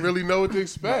 Like, I didn't really know what to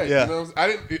expect. Yeah. You know what I'm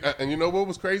saying? I didn't. And you know what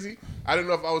was crazy? I didn't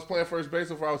know if I was playing first base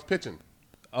or if I was pitching.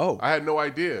 oh, I had no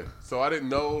idea. So I didn't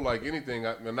know like anything.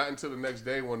 Not until the next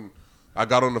day when I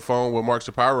got on the phone with Mark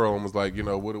Shapiro and was like,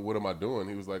 what am I doing?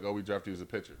 He was like, "Oh, we drafted you as a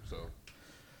pitcher." So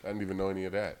I didn't even know any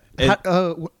of that.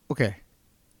 Okay.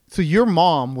 So your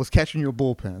mom was catching your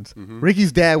bullpens. Mm-hmm.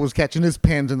 Ricky's dad was catching his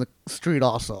pens in the street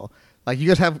also. Like, you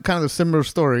guys have kind of the similar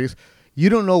stories. You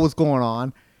don't know what's going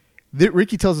on.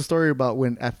 Ricky tells a story about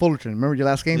when at Fullerton. Remember your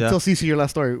last game? Yeah. Tell Cece your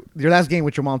last story. Your last game,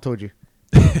 what your mom told you.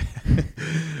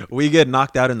 we get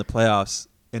knocked out in the playoffs,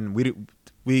 and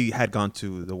we had gone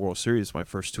to the World Series my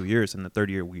first 2 years, and the third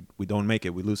year we don't make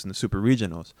it. We lose in the Super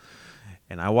Regionals,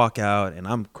 and I walk out and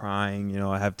I'm crying.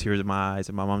 I have tears in my eyes,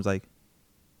 and my mom's like,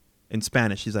 in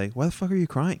Spanish, she's like, "Why the fuck are you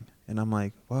crying?" And I'm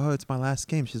like, "Well, it's my last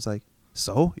game." She's like,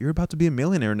 "So you're about to be a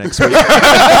millionaire next week."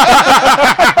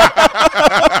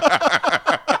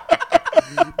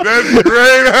 That's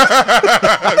great.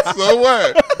 So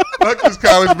what? Fuck this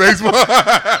college baseball.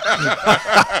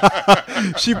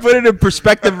 She put it in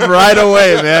perspective right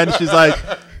away, man. She's like,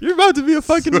 "You're about to be a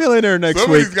fucking millionaire next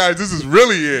Some week." of these guys, this is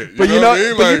really it. But what I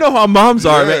mean? but you know how moms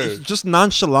are, man. Yeah. Just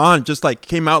nonchalant, just like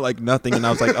came out like nothing, and I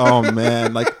was like, "Oh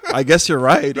man, like I guess you're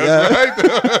right." That's yeah.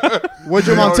 right. What'd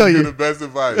your They mom always tell give you? The best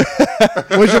advice.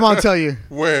 What'd your mom tell you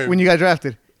When you got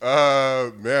drafted?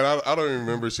 Man, I don't even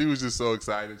remember. She was just so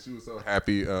excited. She was so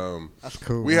happy. That's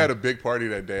cool. We had a big party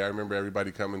that day. I remember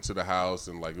everybody coming to the house,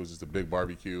 and like it was just a big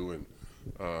barbecue. And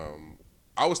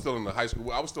I was still in the high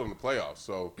school. I was still in the playoffs,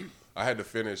 so I had to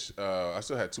finish. I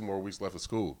still had 2 more weeks left of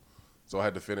school, so I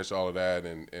had to finish all of that.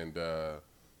 And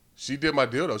she did my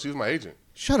deal though. She was my agent.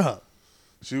 Shut up.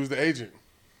 She was the agent.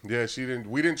 Yeah,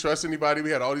 we didn't trust anybody. We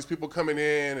had all these people coming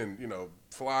in and,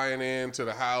 flying in to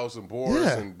the house and Boris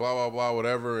Yeah. and blah, blah, blah,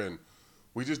 whatever. And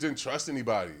we just didn't trust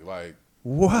anybody. Like,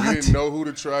 What? we didn't know who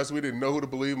to trust. We didn't know who to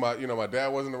believe. My dad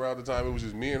wasn't around at the time. It was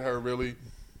just me and her, really.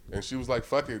 And she was like,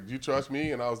 "Fuck it, you trust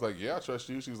me?" And I was like, "Yeah, I trust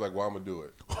you." She was like, "Well, I'm gonna do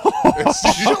it." And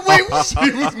she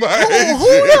was my agent.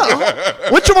 Hold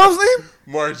up. What's your mom's name?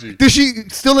 Margie. Is she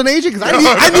still an agent? Because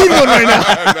I need one right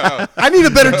now. I need a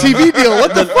better TV deal.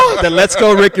 What the fuck? The Let's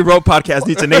Go Ricky Road podcast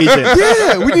needs an agent.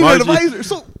 Yeah, we need Margie. an advisor.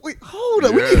 So wait, hold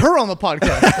up. We Yeah. need her on the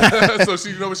podcast. So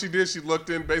you know what she did? She looked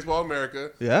in Baseball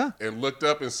America. Yeah. And looked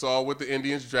up and saw what the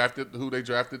Indians drafted, who they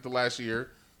drafted the last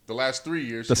 3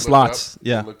 years. The She looked slots, up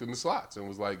yeah. and looked in the slots and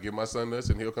was like, "Give my son this,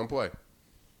 and he'll come play."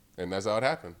 And that's how it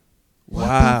happened.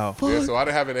 Wow. Yeah, so I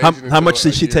didn't have an How, agent. how until much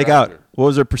did a she year take out? after. What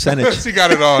was her percentage? She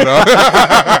got it all, though.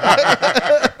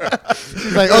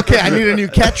 She's like, okay, I need a new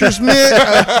catcher's mitt,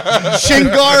 shin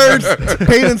guards,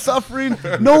 pain and suffering.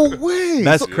 No way.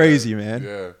 That's crazy, man.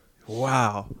 Yeah.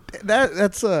 Wow.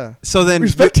 That's So then,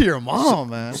 respect to your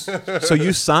mom, man. so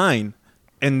you sign,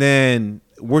 and then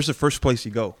where's the first place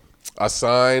you go? I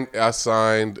signed,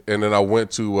 and then I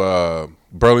went to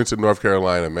Burlington, North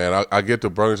Carolina, man. I get to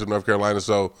Burlington, North Carolina,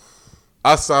 so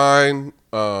I sign.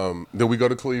 Then we go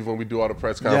to Cleveland. We do all the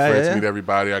press conference, yeah. meet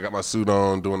everybody. I got my suit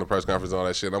on, doing the press conference and all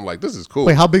that shit. I'm like, this is cool.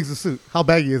 Wait, how big's the suit? How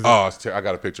baggy is it? Oh, I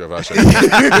got a picture of it. I'll show you.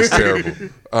 It's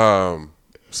terrible.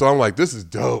 So I'm like, this is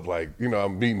dope. Like, you know,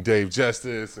 I'm meeting Dave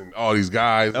Justice and all these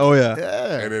guys. Oh yeah.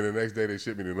 And then the next day they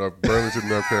shipped me to Burlington,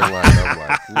 North Carolina. I'm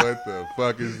like, what the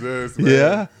fuck is this, man?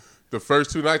 Yeah. The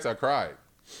first 2 nights I cried.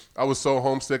 I was so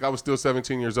homesick. I was still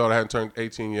 17 years old. I hadn't turned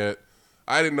 18 yet.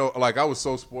 I didn't know, like, I was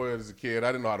so spoiled as a kid. I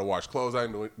didn't know how to wash clothes. I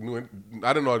didn't know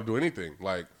how to do anything.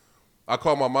 Like, I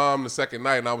called my mom the second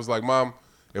night, and I was like, Mom,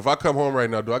 if I come home right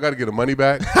now, do I got to get the money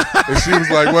back? And she was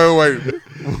like, wait.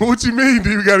 What you mean,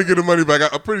 do you got to get the money back?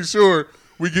 I'm pretty sure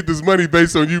we get this money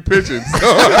based on you pitching.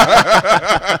 So,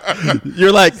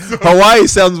 You're like, Hawaii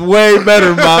sounds way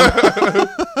better, Mom.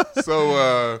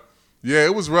 Yeah,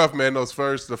 it was rough, man. The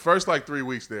first like 3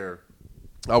 weeks there,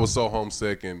 I was so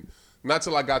homesick, and not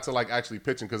till I got to like actually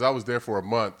pitching, because I was there for a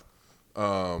month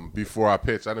before I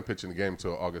pitched. I didn't pitch in the game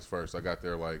until August 1st. I got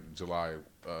there like July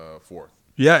 4th.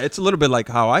 Yeah, it's a little bit like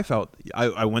how I felt.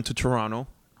 I went to Toronto.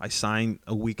 I signed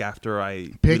a week after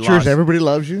we Pictures, lost. everybody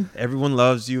loves you. Everyone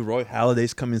loves you. Roy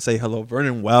Halladay's come and say hello.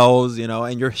 Vernon Wells, you know,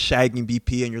 and you're shagging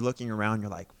BP and you're looking around.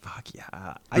 You're like, fuck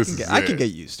yeah, I can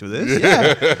get used to this.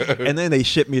 Yeah. And then they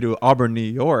ship me to Auburn, New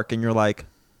York, and you're like,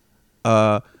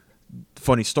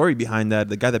 funny story behind that.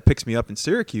 The guy that picks me up in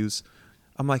Syracuse,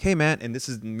 I'm like, hey man, and this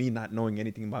is me not knowing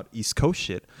anything about East Coast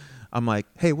shit. I'm like,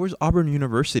 hey, where's Auburn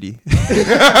University?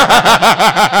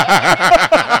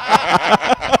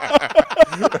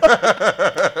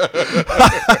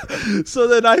 So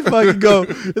then I fucking go.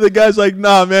 The guy's like,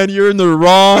 "Nah, man, you're in the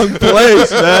wrong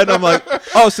place, man." I'm like,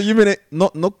 "Oh, so you mean it? No,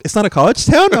 it's not a college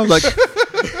town?" I'm like,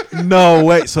 "No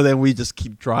way." So then we just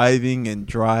keep driving, and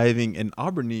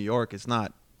Auburn, New York is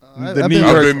not the New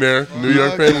I've York. been there. New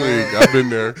York Fan League. I've been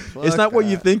there. It's not what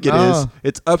you think it No. is.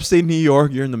 It's upstate New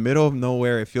York. You're in the middle of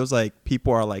nowhere. It feels like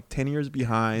people are like 10 years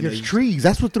behind. There's They- trees.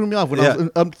 That's what threw me off. When I was Yeah.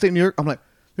 in upstate New York, I'm like,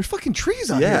 there's fucking trees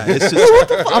out Yeah, here. it's just What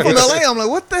the fuck? I'm from LA. I'm like,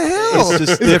 what the hell? it's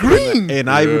just different. green. And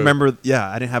I Yeah. remember,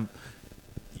 I didn't have.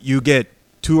 You get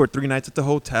 2 or 3 nights at the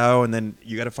hotel, and then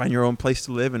you got to find your own place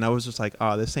to live. And I was just like,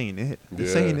 oh, this ain't it.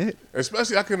 This ain't it.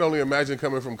 Especially, I can only imagine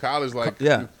coming from college, like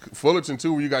Yeah. Fullerton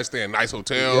too, where you guys stay in nice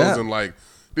hotels Yeah. and like.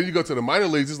 Then you go to the minor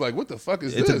leagues. It's like, what the fuck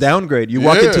is It's this? a downgrade. You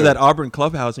walk into Yeah. that Auburn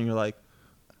clubhouse, and you're like,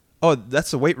 oh,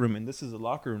 that's the weight room, and this is the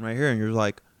locker room right here. And you're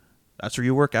like, that's where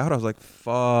you work out? I was like,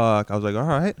 fuck. I was like, all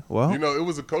right, well. You know, it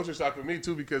was a culture shock for me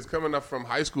too, because coming up from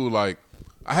high school, like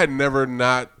I had never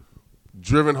not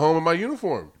driven home in my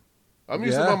uniform. I'm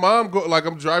used to Yeah. my mom go like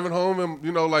I'm driving home and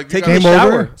you know like you Taking a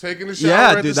gotta- shower. taking a shower Yeah,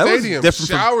 at dude, the that was stadium, different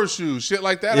from- shower shoes, shit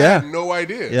like that. Yeah. I had no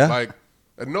idea. Yeah. Like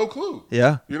I had no clue.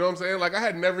 Yeah. You know what I'm saying? Like I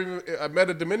had never even I met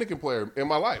a Dominican player in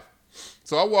my life.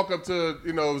 So I walk up to,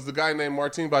 you know, it was the guy named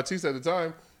Martin Batista at the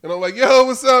time, and I'm like, yo,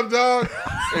 what's up, dog?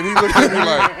 And he looked at me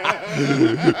like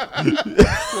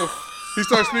he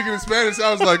started speaking in Spanish.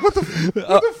 I was like, what the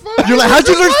fuck? You're like, how'd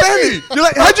you learn Spanish? You're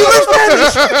like, how'd you learn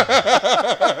Spanish?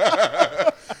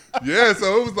 Yeah,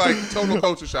 so it was like total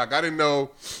culture shock. I didn't know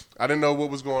what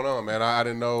was going on, man. I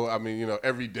didn't know. I mean, you know,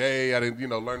 every day I didn't, you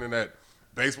know, learning that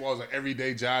baseball is an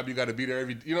everyday job. You got to be there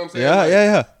every. You know what I'm saying? Yeah, Like,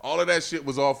 yeah. All of that shit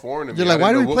was all foreign to me. You're like, I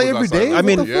why didn't do know we what play was every outside day? of I it.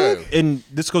 mean, What the yeah. fuck? and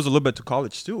this goes a little bit to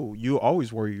college too. You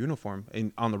always wore your uniform,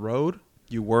 and on the road,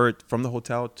 you wore it from the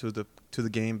hotel to the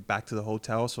game, back to the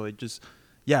hotel. So it just,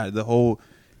 the whole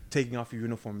taking off your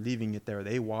uniform, leaving it there.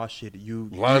 They wash it. You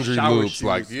Laundry shower loops, shoes.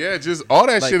 like just all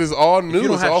that Like, shit is all new. If you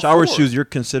don't It's have all shower foreign. shoes, you're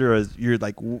considered as you're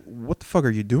like, what the fuck are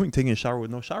you doing taking a shower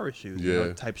with no shower shoes? You know,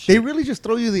 Yeah. type shit. They really just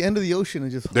throw you to the end of the ocean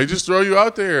and just. They just throw you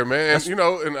out there, man. And, you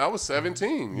know, and I was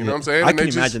 17. You know what I'm saying? I And they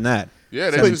can just- imagine that. Yeah,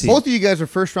 they But just, both of you guys are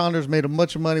first rounders, made a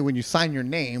bunch of money when you sign your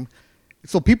name.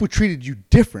 So people treated you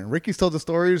different. Ricky's told the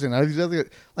stories, and all these other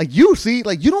like you see,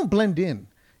 like you don't blend in.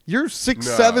 You're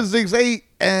 6'7", 6'8",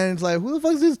 and it's like, who the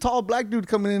fuck is this tall black dude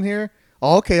coming in here?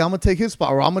 Oh, okay, I'm gonna take his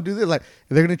spot, or I'm gonna do this. Like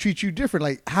they're gonna treat you different.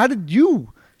 Like, how did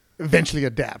you eventually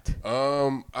adapt?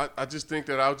 I just think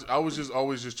that I was just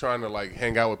always just trying to like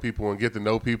hang out with people and get to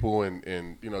know people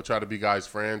and you know try to be guys'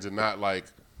 friends and not like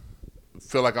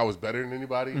feel like I was better than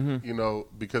anybody. You know,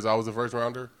 because I was a first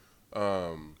rounder.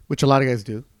 Which a lot of guys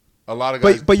do. A lot of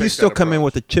guys, But you take still that come in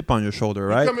approach. with a chip on your shoulder,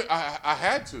 right? I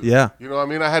had to. Yeah. You know what I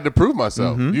mean? I had to prove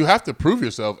myself. You have to prove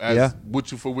yourself as Yeah.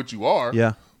 what you are.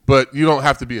 Yeah. But you don't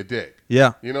have to be a dick.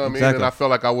 Yeah, You know what I mean? exactly. And I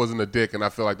felt like I wasn't a dick, and I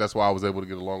feel like that's why I was able to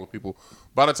get along with people.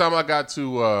 By the time I got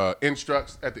to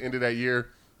Instructs at the end of that year,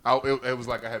 it was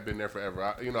like I had been there forever.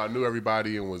 I knew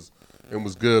everybody and was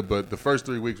good, but the first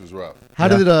 3 weeks was rough. How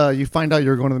did you find out you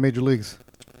were going to the major leagues?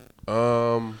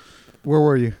 Where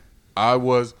were you? I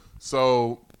was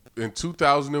in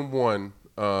 2001.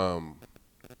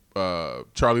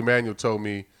 Charlie Manuel told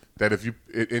me that if you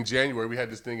in January we had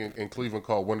this thing in Cleveland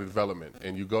called Winter Development,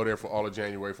 and you go there for all of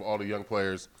January for all the young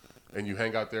players, and you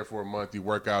hang out there for a month. You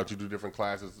work out, you do different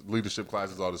classes, leadership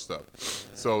classes, all this stuff.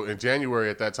 So in January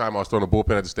at that time, I was throwing a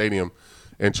bullpen at the stadium,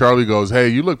 and Charlie goes, "Hey,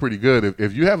 you look pretty good.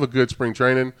 If you have a good spring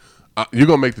training, you're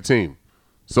gonna make the team."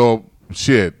 So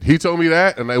shit, he told me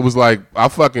that, and it was like I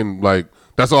fucking like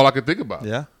that's all I could think about.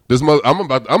 Yeah.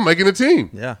 I'm making a team.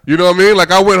 Yeah. You know what I mean? Like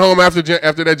I went home after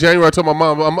that January. I told my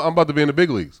mom I'm about to be in the big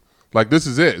leagues. Like this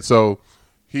is it. So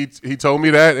he told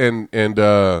me that, and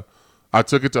I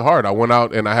took it to heart. I went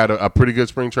out and I had a pretty good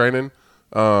spring training.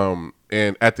 And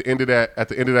at the end of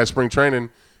that spring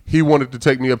training, he wanted to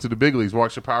take me up to the big leagues.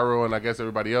 Mark Shapiro and I guess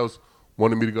everybody else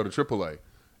wanted me to go to AAA,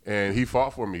 and he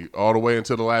fought for me all the way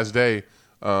until the last day.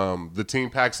 The team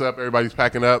packs up, everybody's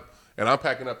packing up, and I'm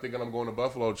packing up thinking I'm going to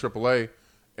Buffalo to AAA.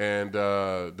 And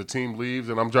the team leaves,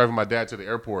 and I'm driving my dad to the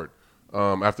airport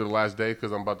after the last day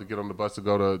because I'm about to get on the bus to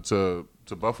go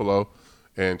to Buffalo.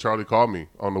 And Charlie called me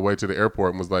on the way to the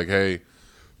airport and was like, "Hey,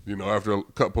 you know, after a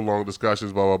couple long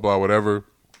discussions, blah, blah, blah, whatever,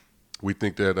 we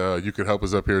think that you could help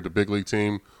us up here at the big league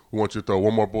team. We want you to throw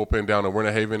one more bullpen down in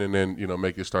Winter Haven and then, you know,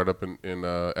 make your start up in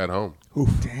at home."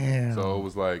 Damn. So it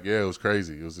was like, yeah, it was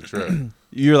crazy. It was a trip.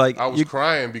 You're like, I was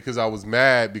crying because I was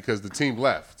mad because the team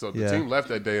left. So the Yeah. team left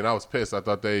that day, and I was pissed. I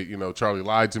thought Charlie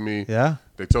lied to me. Yeah.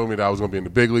 They told me that I was going to be in the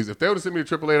big leagues. If they would have sent me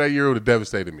to AAA that year, it would have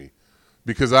devastated me.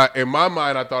 Because in my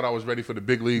mind, I thought I was ready for the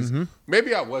big leagues. Mm-hmm.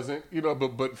 Maybe I wasn't,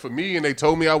 but for me, and they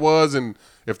told me I was, and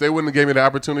if they wouldn't have gave me the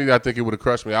opportunity, I think it would have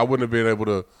crushed me. I wouldn't have been able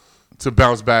to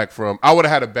bounce back from. I would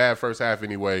have had a bad first half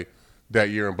anyway that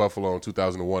year in Buffalo in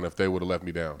 2001 if they would have left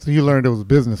me down. So you learned it was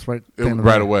business, right?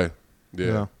 Right away.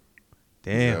 Yeah.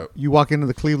 damn. Yeah. You walk into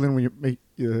the Cleveland when you make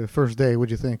your first day. What'd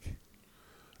you think?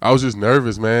 I was just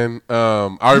nervous, man. I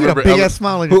You got remember a big ass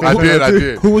smile on your I face.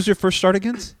 did. Who was your first start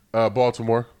against?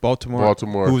 Baltimore.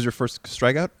 Baltimore. Who was your first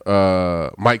strikeout?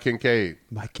 Mike Kincaid.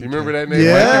 Mike You remember Kincaid. that name?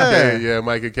 Yeah. Mike Kincaid. Yeah,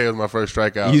 Mike Kincaid was my first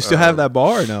strikeout. You still have that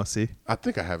bar or no? See? I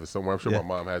think I have it somewhere. I'm sure Yeah. my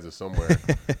mom has it somewhere.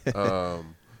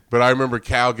 But I remember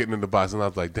Cal getting in the box, and I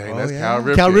was like, dang, that's yeah. Cal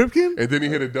Ripken. Cal Ripken? And then he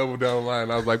hit a double down line,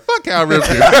 and I was like, fuck Cal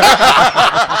Ripken.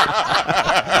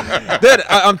 Dude,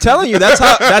 I'm telling you, that's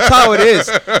how it is.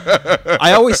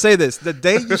 I always say this: the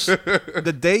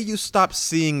day you stop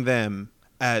seeing them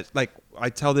as, like, I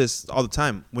tell this all the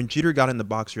time. When Jeter got in the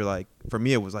box, you're like, for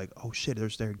me, it was like, oh shit,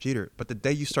 there's Derek Jeter. But the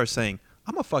day you start saying,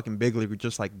 I'm a fucking big leaguer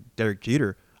just like Derek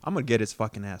Jeter, I'm gonna get his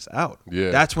fucking ass out.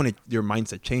 Yeah. That's when your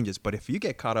mindset changes. But if you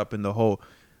get caught up in the whole,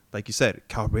 like you said,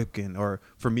 Cal Ripken, or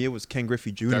for me it was Ken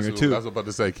Griffey Jr. That's too. what I was about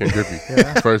to say, Ken Griffey.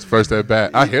 First at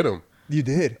bat. I hit him. You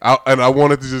did. And I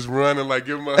wanted to just run and like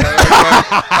give him a hug.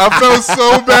 Like, I felt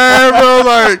so bad, bro.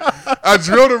 Like I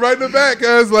drilled it right in the back,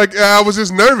 guys. Like I was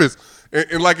just nervous,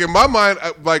 and like in my mind,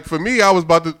 like for me, I was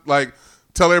about to like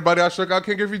tell everybody I struck out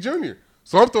Ken Griffey Jr.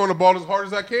 So I'm throwing the ball as hard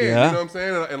as I can. Yeah. You know what I'm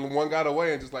saying? And one got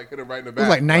away and just like hit it right in the It back. was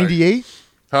like 98?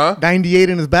 Huh? 98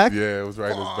 in his back? Yeah, it was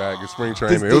right in his back. It's spring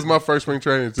training. It was my first spring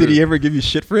training too. Did he ever give you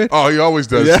shit for it? Oh, he always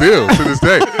does still to this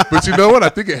day. But you know what? I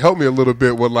think it helped me a little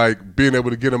bit with like being able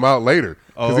to get him out later.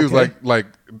 Because he was okay. like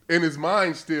in his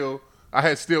mind still, I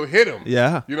had still hit him.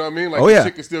 Yeah. You know what I mean? Like Oh, the yeah.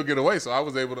 shit could still get away. So I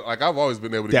was able to, like I've always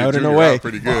been able to Down get and Junior away. out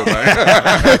pretty good. Like,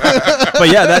 But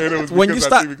yeah, And it was when you because I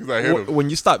stop think because I hit him. when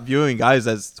you stop viewing guys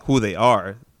as who they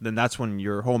are, then that's when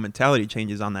your whole mentality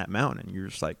changes on that mound, and you're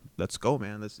just like, let's go,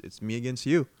 man. It's me against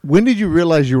you. When did you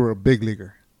realize you were a big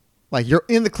leaguer? Like, you're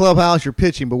in the clubhouse, you're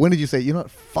pitching, but when did you say, you know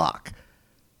what, fuck,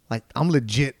 like, I'm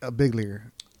legit a big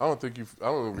leaguer? I don't think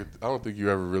you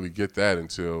ever really get that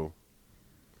until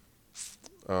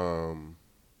 3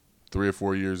 or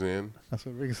 4 years in. That's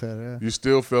what Ricky said, yeah. You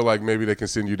still feel like maybe they can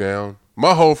send you down.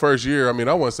 My whole first year, I mean,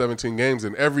 I won 17 games,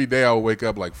 and every day I would wake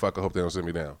up like, fuck, I hope they don't send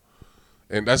me down.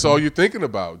 And that's all you're thinking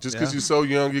about. Just because you're so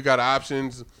young, you got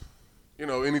options. You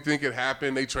know, anything could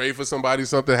happen. They trade for somebody,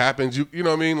 something happens. You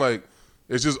know what I mean? Like,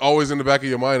 it's just always in the back of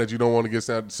your mind that you don't want to get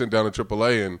sent down to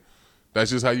AAA, and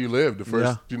that's just how you live the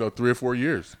first, 3 or 4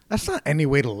 years. That's not any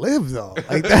way to live, though.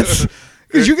 Like, that's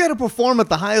because you got to perform at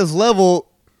the highest level,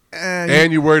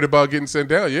 and you're worried about getting sent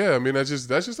down. Yeah, I mean, that's just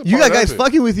a part you got of guys it.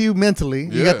 fucking with you mentally.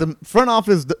 You Yeah. got the front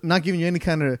office not giving you any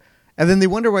kind of, and then they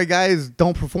wonder why guys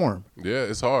don't perform. Yeah,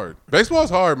 it's hard. Baseball's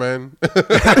hard, man.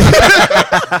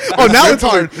 Oh, now it's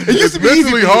hard. It used It's to be easy.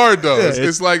 mentally hard though. Yeah.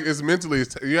 It's like it's mentally.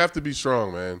 You have to be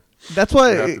strong, man. That's You why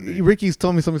have to be. Ricky's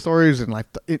told me some stories and like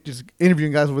just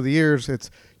interviewing guys over the years. It's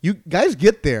you guys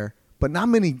get there, but not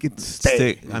many get to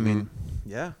stay. I mean,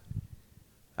 yeah.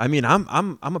 I mean,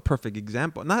 I'm a perfect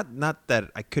example. Not that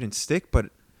I couldn't stick, but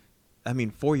I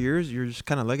mean, 4 years, you're just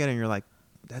kind of looking at it and you're like,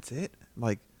 that's it.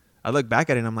 Like, I look back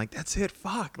at it and I'm like, that's it.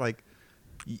 Fuck. Like,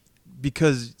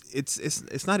 because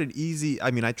it's not an easy.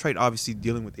 I mean, I tried obviously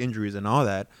dealing with injuries and all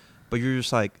that, but you're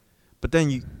just like, but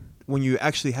then when you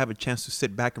actually have a chance to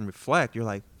sit back and reflect, you're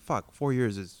like, fuck, 4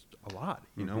 years is a lot.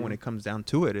 You know, when it comes down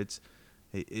to it,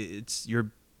 it's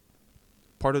you're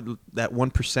part of that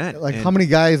 1%. Like, how many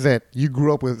guys that you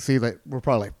grew up with, see, like, were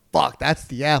probably like, fuck, that's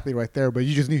the athlete right there, but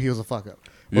you just knew he was a fuck up.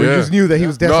 Or you just knew that he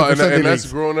was destined for Sunday and that's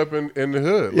leagues. growing up in the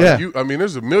hood. Yeah. Like I mean,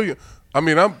 there's a million. I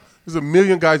mean, there's a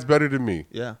million guys better than me.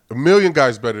 Yeah. A million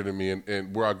guys better than me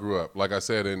and where I grew up. Like I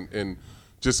said, and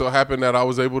just so happened that I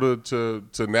was able to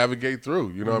navigate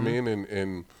through. You know what I mean?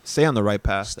 And stay on the right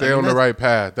path. stay on the right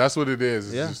path. That's what it is.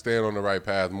 It's Yeah. just staying on the right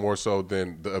path more so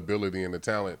than the ability and the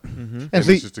talent. And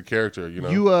see, it's just the character. You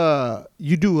know.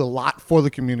 You do a lot for the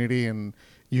community, and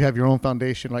you have your own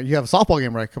foundation. Like, you have a softball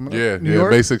game, right, coming up? New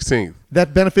York? May 16th.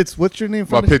 That benefits, what's your name?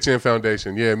 My Foundation? Pitch In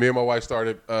Foundation. Yeah, me and my wife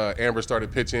started, Amber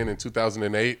started Pitch In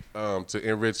 2008 to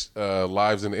enrich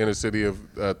lives in the inner city of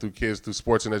through kids through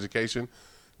sports and education.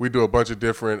 We do a bunch of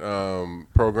different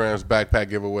programs,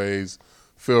 backpack giveaways,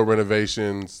 field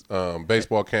renovations,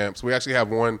 baseball camps. We actually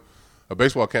have a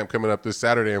baseball camp coming up this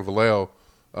Saturday in Vallejo,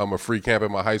 a free camp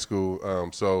at my high school.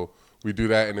 So we do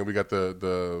that, and then we got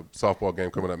the softball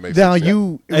game coming up May 6th. Now,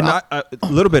 Yeah. And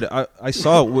a little bit, I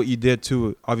saw what you did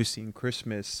too. Obviously, in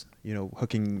Christmas, you know,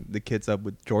 hooking the kids up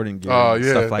with Jordan gear and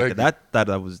yeah, stuff like thank that.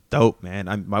 That was dope,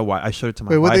 man. My wife, I showed it to my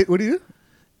Wait, wife. what do you do?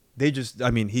 They just, I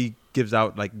mean, he gives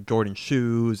out like Jordan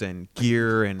shoes and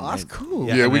gear and. Oh, that's and- cool.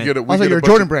 Yeah, we man. get it. I was like, you're a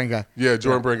Jordan brand guy. Yeah,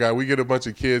 Jordan brand guy. We get a bunch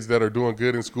of kids that are doing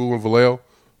good in school in Vallejo.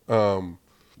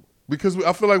 Because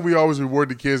I feel like we always reward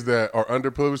the kids that are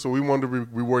underprivileged, so we want to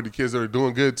reward the kids that are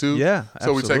doing good too. Yeah,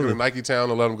 So we take them absolutely. to Nike Town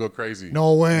and let them go crazy.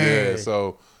 No way. Yeah,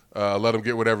 so let them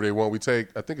get whatever they want. We take,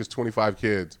 I think it's 25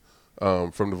 kids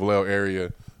from the Vallejo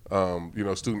area, you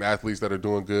know, student athletes that are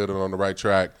doing good and on the right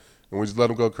track, and we just let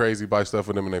them go crazy, buy stuff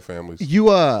for them and their families.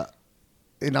 You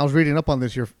and I was reading up on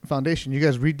this. Your foundation, you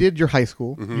guys redid your high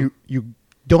school. Mm-hmm. You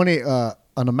donate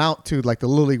an amount to like the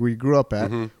little league where you grew up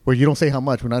at, where you don't say how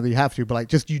much, whenever you have to, but like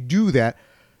just you do that,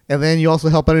 and then you also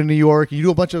help out in New York. You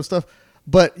do a bunch of stuff,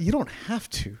 but you don't have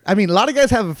to. I mean, a lot of guys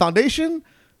have a foundation,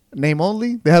 name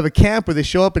only. They have a camp where they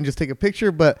show up and just take a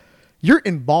picture, but you're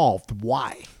involved.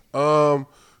 Why?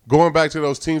 Going back to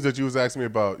those teams that you was asking me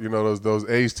about, you know, those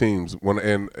A's teams,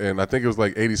 and I think it was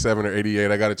like 87 or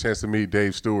 88, I got a chance to meet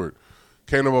Dave Stewart.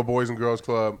 Came to my Boys and Girls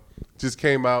Club, just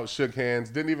came out, shook hands,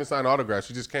 didn't even sign autographs.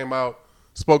 He just came out,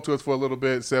 spoke to us for a little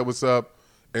bit, said what's up,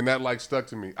 and that like stuck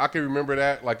to me. I can remember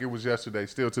that like it was yesterday,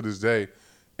 still to this day.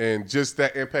 And just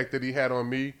that impact that he had on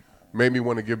me made me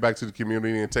want to give back to the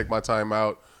community and take my time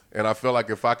out. And I feel like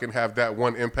if I can have that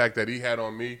one impact that he had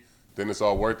on me, then it's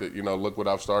all worth it. You know, look what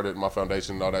I've started, my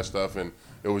foundation and all that stuff. And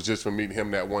it was just for meeting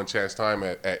him that one chance time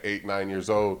at 8, 9 years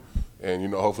old. And, you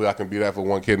know, hopefully I can be that for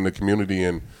one kid in the community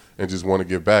and just want to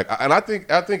give back. And I think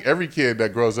every kid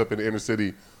that grows up in the inner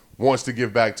city wants to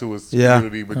give back to his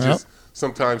community, but just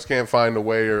sometimes can't find a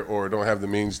way or don't have the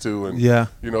means to. And,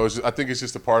 you know, I think it's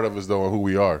just a part of us, though, and who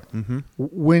we are.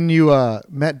 When you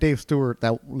met Dave Stewart,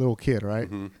 that little kid, right?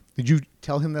 Did you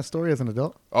tell him that story as an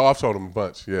adult? Oh, I've told him a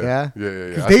bunch. Yeah. Yeah? Yeah.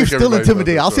 Because I think Dave's still everybody knows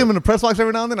intimidated. that I'll see him story. in the press box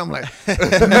every now and then. I'm like,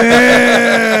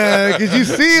 man, because you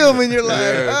see him and you're like,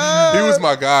 Yeah. He was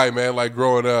my guy, man. Like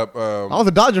growing up. I was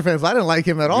a Dodger fan, so I didn't like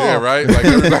him at all. Yeah, right. Like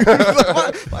everybody.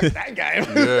 Like that guy.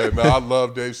 Yeah, no, I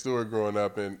loved Dave Stewart growing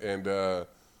up, and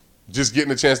just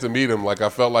getting a chance to meet him, like I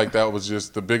felt like that was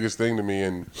just the biggest thing to me,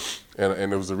 and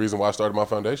it was the reason why I started my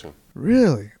foundation.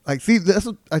 Really? Like, see, that's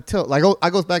what I tell. Like, I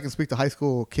goes back and speak to high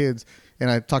school kids,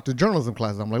 and I talk to journalism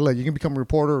classes. I'm like, look, you can become a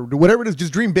reporter, or do whatever it is,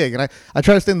 just dream big. And I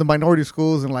try to stay in the minority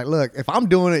schools, and like, look, if I'm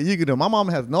doing it, you can do it. My mom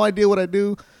has no idea what I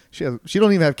do. She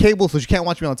don't even have cable, so she can't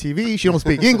watch me on TV. She don't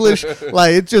speak English.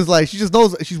 Like, it's just like she just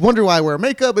knows. She's wondering why I wear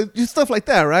makeup, and just stuff like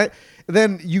that, right? And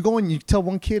then you go and you tell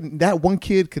one kid, and that one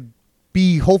kid could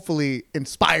be hopefully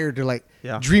inspired to like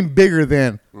dream bigger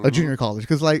than a junior college,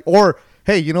 because like, or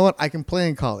hey, you know what, I can play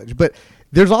in college. But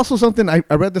there's also something I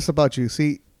read this about you.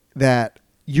 See that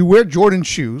you wear Jordan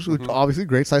shoes, which obviously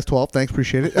great, size 12. Thanks,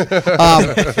 appreciate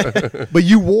it. But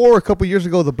you wore a couple years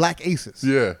ago the Black Aces.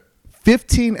 Yeah.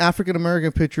 15 African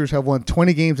American pitchers have won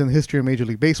 20 games in the history of Major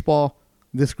League Baseball.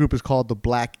 This group is called the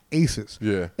Black Aces.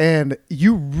 Yeah. And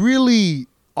you really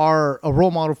are a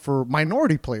role model for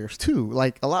minority players too.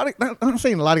 Like a lot of, I'm not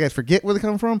saying a lot of guys forget where they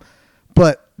come from,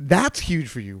 but that's huge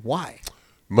for you. Why?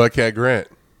 Mudcat Grant.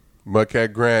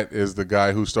 Mudcat Grant is the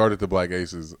guy who started the Black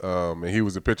Aces, and he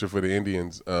was a pitcher for the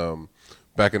Indians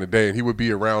back in the day, and he would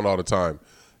be around all the time.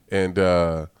 And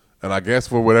I guess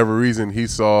for whatever reason, he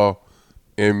saw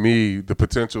in me the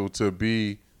potential to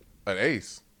be an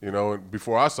ace, you know,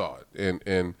 before I saw it.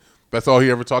 And that's all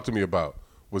he ever talked to me about,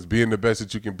 was being the best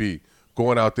that you can be.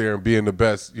 Going out there and being the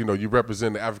best. You know, you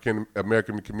represent the African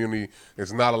American community.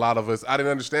 It's not a lot of us. I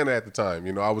didn't understand that at the time.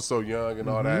 You know, I was so young and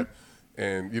all that.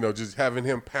 And, you know, just having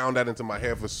him pound that into my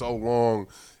head for so long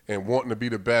and wanting to be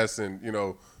the best and, you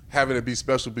know, having it be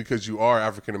special because you are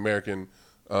African American,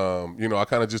 you know, I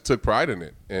kind of just took pride in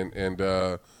it. And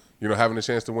you know, having a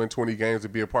chance to win 20 games to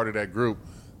be a part of that group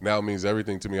now means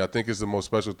everything to me. I think it's the most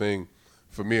special thing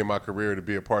for me in my career to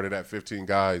be a part of that 15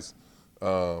 guys.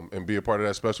 And be a part of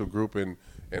that special group and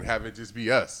have it just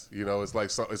be us. You know, it's like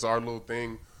it's our little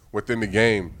thing within the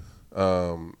game,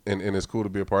 and it's cool to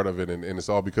be a part of it, and it's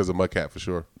all because of Mudcat for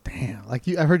sure. Damn, like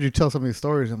I heard you tell some of these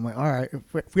stories. I'm like, all right,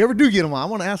 if we ever do get them on, I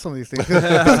want to ask some of these things.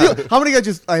 'Cause how many guys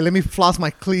just let me floss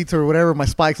my cleats or whatever, my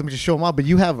spikes, let me just show them off, but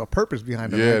you have a purpose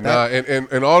behind them. Yeah, like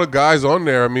and all the guys on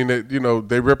there, I mean, you know,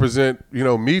 they represent, you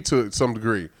know, me to some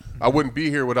degree. I wouldn't be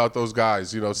here without those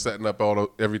guys, you know, setting up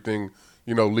everything,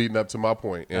 you know, leading up to my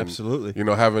point. And, Absolutely. You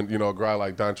know, having, you know, a guy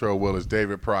like Dontrell Willis,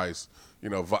 David Price, you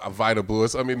know, Vida Blue.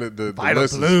 I mean, the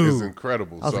list is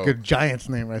incredible. That was a good Giants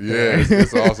name right yeah, there.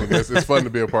 it's awesome. It's fun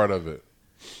to be a part of it.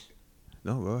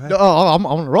 No, go ahead. Oh, I'm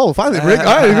on a roll. Finally, Rick. All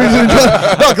right.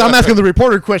 No, 'cause I'm asking the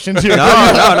reporter questions here. No.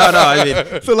 I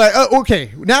mean, So, like,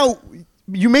 okay, now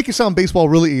you make it sound baseball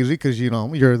really easy because, you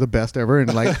know, you're the best ever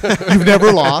and, like, you've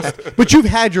never lost. But you've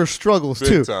had your struggles, Big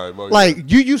too. time. Oh, yeah. Like,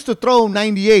 you used to throw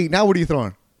 98. Now what are you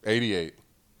throwing? 88.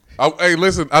 Hey,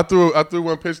 listen, I threw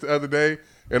one pitch the other day,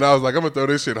 and I was like, I'm going to throw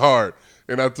this shit hard.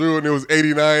 And I threw, and it was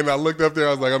 89. I looked up there.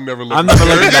 I was like, I'm never looking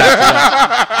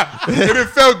back. And it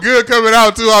felt good coming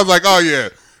out, too. I was like, oh, yeah.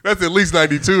 That's at least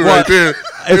 92 right there.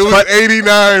 It was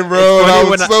 89, bro. And I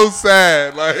was so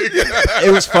sad. Like,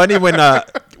 it was funny when I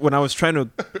was trying to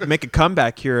make a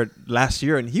comeback here last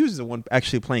year, and he was the one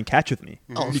actually playing catch with me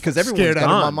because everyone's scared gone.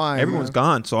 out of my mind, everyone's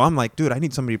gone. So I'm like, dude, I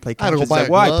need somebody to play I had catch. to go It's buy like,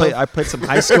 a well, glove. I played some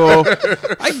high school.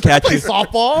 I can catch Play you.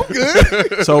 softball?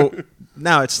 Good. So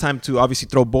now it's time to obviously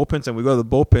throw bullpens, and we go to the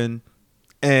bullpen,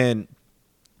 and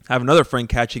I have another friend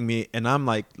catching me, and I'm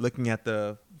like looking at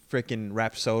the freaking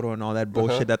Rapsodo and all that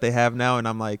bullshit that they have now, and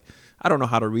I'm like, I don't know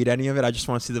how to read any of it. I just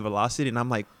want to see the velocity, and I'm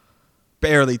like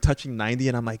barely touching 90,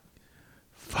 and I'm like,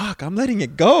 fuck, I'm letting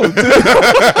it go, dude.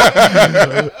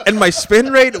 And my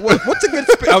spin rate, what's a good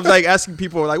spin? I was like asking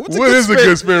people, like, what's a good spin? a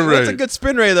good spin rate? What's a good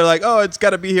spin rate? They're like, oh, it's got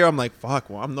to be here. I'm like, fuck,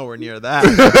 well, I'm nowhere near that.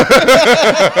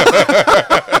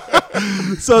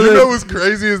 So you know what's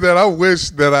crazy is that I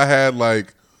wish that I had,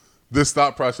 like, this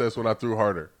thought process when I threw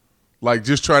harder. Like,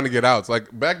 just trying to get outs. Like,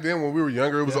 back then when we were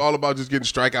younger, it was all about just getting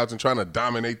strikeouts and trying to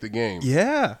dominate the game.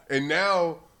 Yeah. And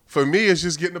now, for me, it's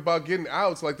just about getting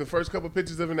outs, like the first couple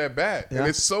pitches of an at bat. Yeah. And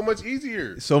it's so much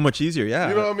easier. So much easier, yeah.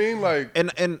 You know what I mean? Like,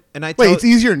 And I Wait, it's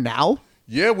easier now?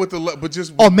 yeah, with but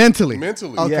just Mentally.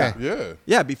 mentally. Okay. Yeah.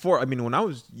 Yeah, before, I mean, when I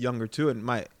was younger too, in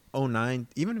my 09,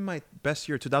 even in my best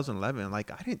year, 2011, like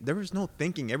there was no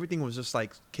thinking. Everything was just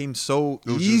like came so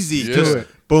was easy. just- Just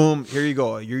boom, here you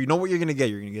go. You know what you're gonna get.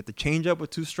 You're gonna get the changeup with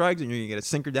 2 strikes, and you're gonna get a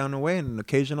sinker down the way and an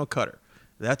occasional cutter.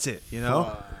 That's it, you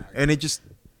know. And it just,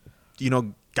 you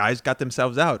know, guys got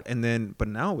themselves out. And then, but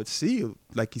now with C,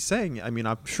 like he's saying, I mean,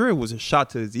 I'm sure it was a shot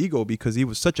to his ego because he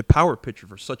was such a power pitcher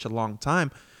for such a long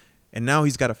time. And now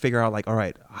he's got to figure out, like, all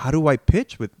right, how do I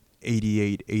pitch with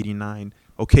 88, 89,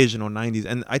 occasional 90s?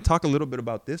 And I talk a little bit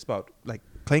about this, about like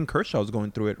Clayton Kershaw's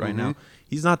going through it right now.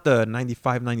 He's not the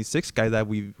 95, 96 guy that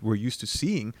we were used to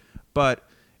seeing, but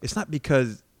it's not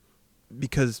because,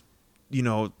 you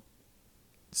know,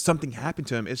 something happened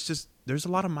to him. It's just, there's a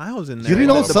lot of miles in there. Getting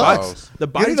old sucks. The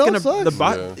body's Getting gonna, old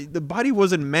sucks. the body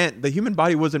wasn't meant, the human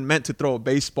body wasn't meant to throw a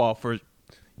baseball for,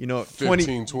 you know,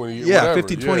 15, 20 years. Yeah, whatever,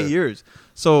 15, 20 years.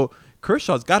 So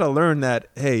Kershaw's got to learn that,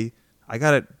 hey, I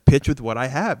got to pitch with what I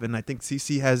have. And I think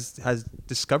CC has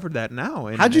discovered that now.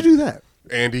 And, How'd you do that?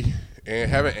 Andy. And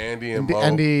having Andy and Mo.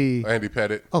 Andy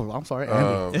Pettit. Oh, I'm sorry,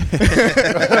 Andy.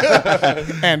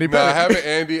 Andy No, Pettit. having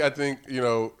Andy, I think, you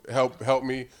know, helped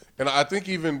me. And I think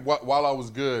even while I was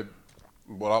good,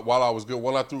 when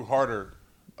I threw harder,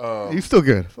 You're still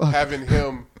good. having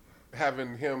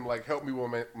him like help me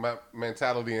with my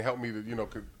mentality and help me to, you know,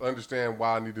 understand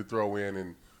why I need to throw in,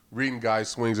 and reading guys'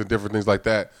 swings and different things like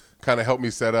that kind of helped me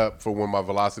set up for when my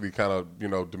velocity kind of, you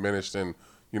know, diminished, and,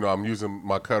 you know, I'm using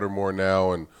my cutter more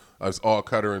now, and it's all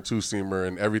cutter and two-seamer,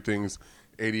 and everything's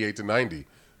 88 to 90.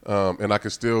 And I can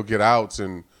still get outs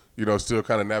and, you know, still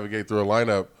kind of navigate through a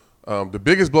lineup. The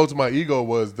biggest blow to my ego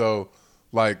was, though,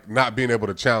 like not being able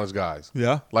to challenge guys.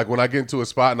 Yeah. Like when I get into a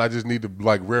spot and I just need to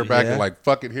like rear back and like,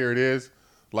 fuck it, here it is.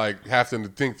 Like having to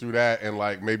think through that and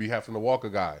like maybe having to walk a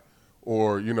guy,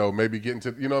 or, you know, maybe getting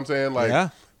to, you know what I'm saying?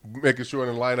 Like making sure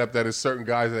in the lineup that it's certain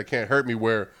guys that can't hurt me,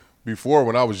 where before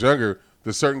when I was younger,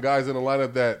 there's certain guys in the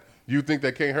lineup that you think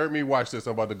that can't hurt me. Watch this.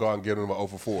 I'm about to go out and get them an 0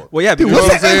 for 4. Well, yeah, you know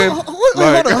what I'm saying? Hold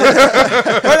on.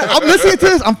 I'm listening to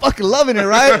this. I'm fucking loving it,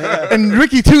 right? And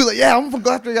Ricky too. Like, yeah, I'm gonna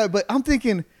go after the guy. But I'm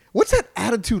thinking, what's that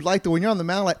attitude like though when you're on the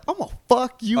mound? Like, I'm gonna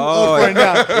fuck you up right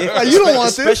now. Like, you don't want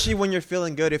this. Especially when you're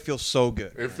feeling good, it feels so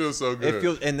good. It feels so good. It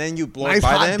feels, and then you blow Nice it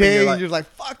by hot them, day, and you're like,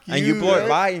 fuck you. and you blow right? it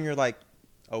by, and you're like,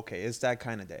 okay, it's that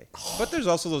kind of day. But there's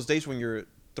also those days when you're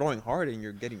throwing hard and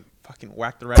you're getting fucking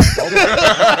whacked around.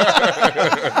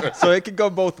 So it can go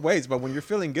both ways. But when you're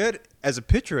feeling good as a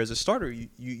pitcher, as a starter,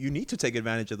 you need to take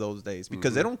advantage of those days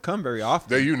because they don't come very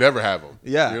often. You never have them.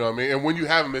 Yeah. You know what I mean? And when you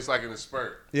have them, it's like in a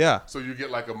spurt. Yeah. So you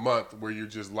get like a month where you're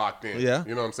just locked in. Yeah.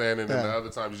 You know what I'm saying? And then the other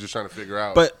times you're just trying to figure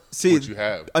out But see, what you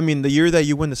have. I mean, the year that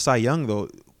you win the Cy Young, though,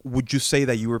 would you say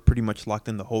that you were pretty much locked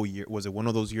in the whole year? Was it one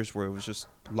of those years where it was just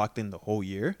locked in the whole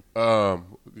year? Can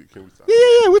we stop?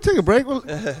 Yeah, we'll take a break. That's my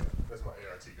ART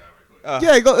guy right quick.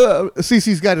 Yeah, go.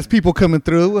 CC's got his people coming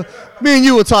through. Me and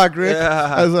you will talk, Rick.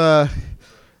 As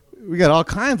we got all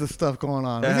kinds of stuff going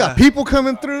on. We got people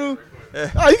coming through.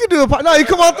 Oh, you can do a no. You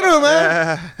come on through,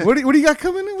 man. What do you got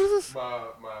coming in? What is this?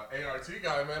 My ART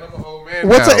guy, man. I'm an old man.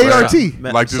 What's now, an man.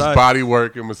 ART? Like just body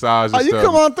work and massage and Oh, you stuff.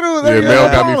 come on through. Yeah, There you Mel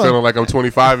go. got me Come on. feeling like I'm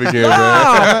 25 again, man.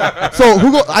 Man. So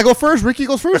who go? I go first. Ricky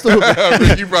goes first. Or who?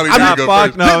 You probably Nah, need to go fuck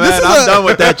first. no, This man. is I'm a- done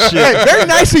with that shit. Hey, very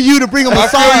nice of you to bring a I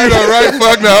feel you massage. though, right?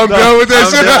 Fuck no, I'm done with that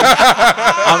shit.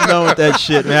 I'm done with that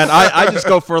shit, man. I just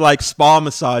go for like spa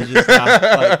massages now.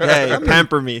 Like, hey,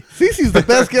 pamper me. CC's the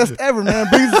best guest ever, man.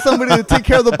 Brings somebody to take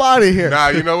care of the body here. Nah,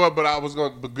 you know what? But I was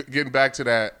getting back to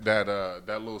that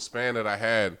little span that I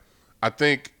had. I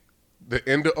think the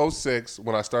end of 06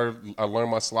 when I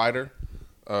learned my slider,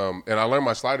 and I learned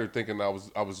my slider thinking I was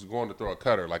going to throw a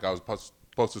cutter, like I was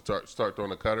supposed to start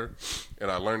throwing a cutter, and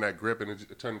I learned that grip and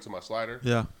it turned into my slider.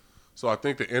 Yeah. So I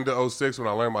think the end of 06 when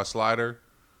I learned my slider,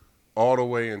 all the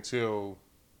way until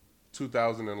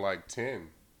 2010,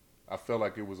 I felt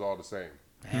like it was all the same.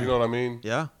 You know what I mean?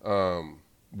 Yeah.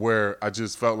 Where I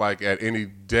just felt like at any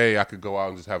day I could go out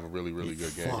and just have a really, really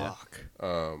good game. Fuck.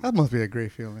 That must be a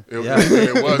great feeling. It, Yeah.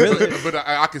 it was, but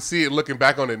I can see it looking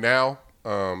back on it now.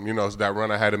 You know, that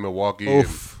run I had in Milwaukee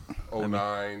Oof. in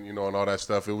 09, you know, and all that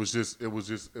stuff. It was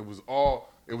all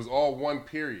one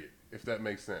period, if that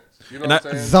makes sense. You know what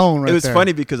I'm saying? Zone right It was there.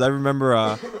 funny because I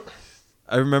remember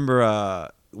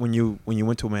when you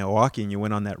went to Milwaukee and you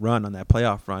went on that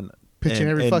playoff run. Pitching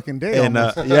every fucking day And,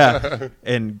 almost. yeah.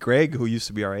 And Greg, who used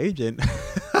to be our agent,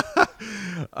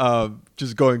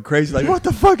 just going crazy, like, what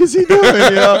the fuck is he doing?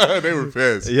 You know? They were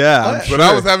pissed. Yeah. I'm But sure.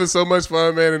 I was having so much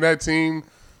fun, man, and that team,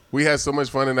 we had so much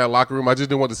fun in that locker room. I just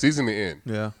didn't want the season to end.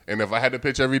 Yeah. And if I had to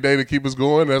pitch every day to keep us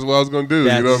going, that's what I was going to do.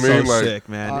 That's you know what I mean? so Like, sick,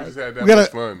 man. we just had that We got much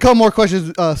a fun. couple more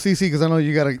questions, CC, because I know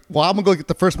you got to. Well, I'm gonna go get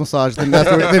the first massage. Then that's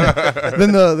where,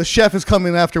 then the chef is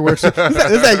coming afterwards. There's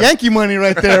that Yankee money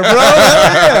right there, bro.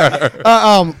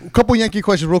 Yeah. Couple Yankee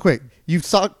questions, real quick. you've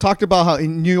talked about how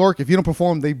in New York, if you don't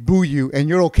perform, they boo you, and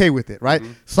you're okay with it, right?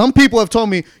 Mm-hmm. Some people have told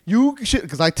me you should,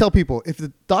 because I tell people if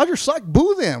the Dodgers suck,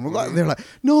 boo them. Mm-hmm. They're like,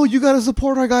 no, you got to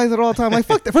support our guys at all times. Like,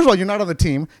 fuck that. First of all, you're not on the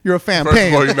team. You're a fan. First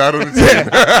paying. of all, you're not on the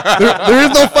team. There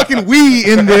is no fucking we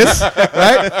in this,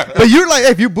 right? But you're like,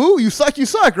 if you boo, you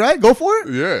suck, right? Go for it.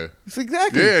 Yeah. It's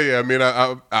exactly. Yeah. I mean,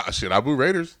 I boo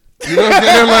Raiders. You know what I'm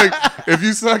saying? Like, if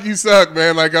you suck, you suck,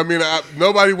 man. Like, I mean,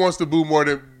 nobody wants to boo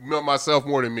myself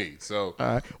more than me. So,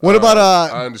 All right. What about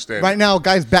I understand right now,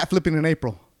 guys bat flipping in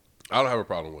April? I don't have a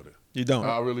problem with it. You don't?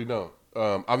 I really don't.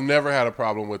 I've never had a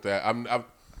problem with that.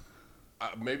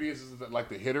 Maybe it's just like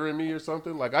the hitter in me or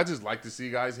something. Like, I just like to see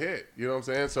guys hit. You know what I'm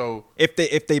saying? So If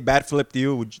they bat flipped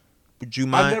you, would you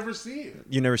mind? I never see it.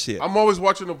 You never see it. I'm always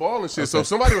watching the ball and shit. So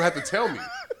somebody would have to tell me.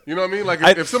 You know what I mean? Like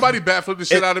if somebody bat flipped the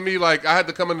shit out of me, like I had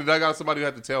to come in the dugout, somebody would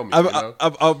have to tell me.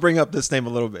 I'll bring up this name a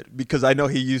little bit because I know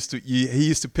he used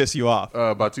to piss you off.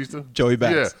 Bautista? Joey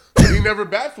Bats. Yeah. He never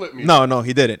bat flipped me. No,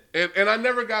 he didn't. And I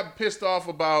never got pissed off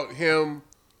about him.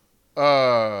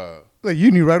 Like,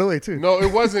 you knew right away too. No,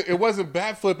 it wasn't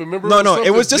bat flipping. Remember? No, it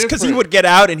was just because he would get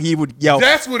out and he would yell.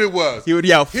 That's what it was. He would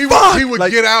yell. He Fuck! would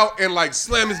Like- get out and like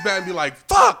slam his bat and be like,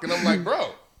 "Fuck!" And I'm like,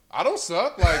 "Bro, I don't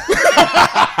suck. Like,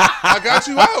 I got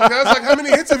you out, guys. Like, how many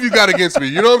hits have you got against me?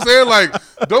 You know what I'm saying?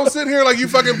 Like, don't sit here like you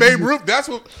fucking Babe Ruth. That's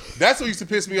what used to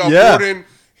piss me off Yeah. more than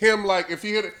him. Like, if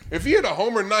he hit a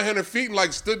homer 900 feet and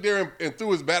like stood there and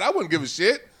threw his bat, I wouldn't give a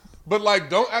shit. But like,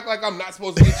 don't act like I'm not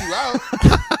supposed to get you out.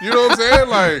 You know what I'm saying?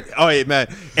 Like, Oh yeah, man!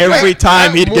 Every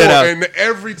time he'd more, get out. and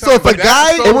every time. So if a but that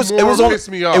guy- so It was more only pissed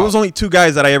me off. it was only two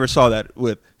guys that I ever saw that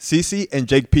with: CeCe and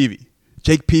Jake Peavy.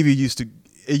 Jake Peavy used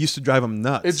to drive him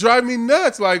nuts. It drive me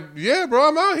nuts. Like, yeah, bro,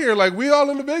 I'm out here. Like, we all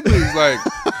in the big leagues. Like,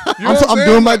 you know what I'm saying?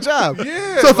 doing my Like, job.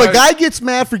 Yeah. So if like, a guy gets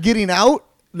mad for getting out,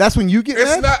 that's when you get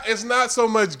mad. it's not so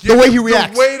much The way he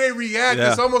reacts. The way they react.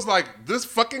 Yeah. It's almost like this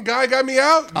fucking guy got me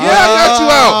out. Yeah, I got you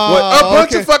out. A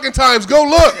bunch okay. of fucking times. Go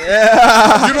look.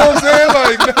 Yeah. You know what I'm saying?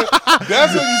 Like,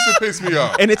 that's what used to piss me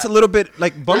off. And it's a little bit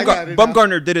like I got it now.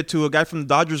 Bumgarner did it to a guy from the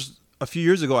Dodgers a few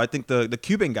years ago. I think the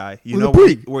Cuban guy. You With know, the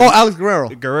Puig. where Oh, Alex Guerrero.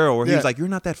 Where he Yeah. was like, "You're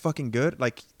not that fucking good.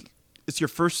 Like, it's your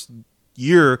first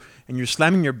year and you're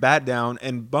slamming your bat down."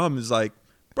 And Bum is like,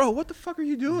 "Bro, what the fuck are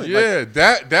you doing?" Like, Yeah,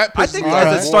 that pisses I think me off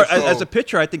as a more start so. as a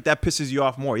pitcher, I think that pisses you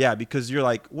off more. Yeah, because you're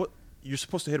like, "What? You're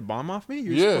supposed to hit a bomb off me?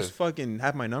 You're Yeah. supposed to fucking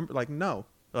have my number?" Like, no.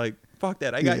 Like, fuck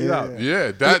that. I got you out.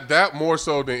 Yeah, that more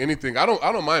so than anything. I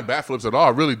don't mind bat flips at all. I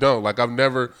really don't. Like, I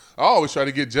always try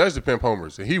to get Judge to pimp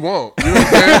homers, and he won't. You know what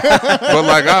I'm saying? But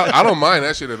like, I don't mind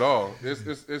that shit at all. It's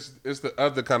the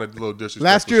other kind of little disrespectful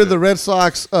Last year, shit. the Red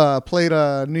Sox played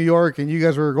New York, and you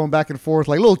guys were going back and forth,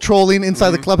 like a little trolling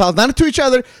inside the clubhouse, not to each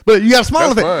other, but you got a smile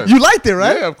on That's the face. fine. You liked it,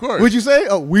 right? Yeah, of course. What'd you say?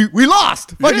 Oh, we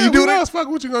lost. Fuck yeah, you do we that? lost. Fuck,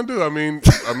 what you gonna do? I mean,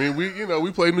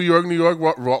 we played New York,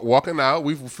 walking out.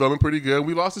 We were feeling pretty good.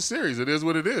 We lost the series. It is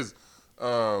what it is. We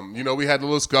had a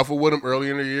little scuffle with them early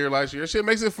in the year last year. Shit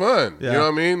makes it fun. Yeah. You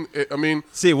know what I mean?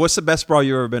 See, what's the best brawl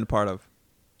you've ever been a part of?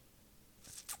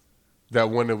 That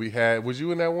one that we had. Was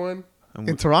you in that one?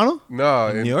 In Toronto? No,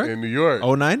 In in New York? In New York.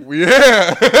 09?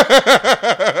 Yeah.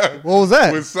 What was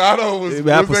that? With Sato was We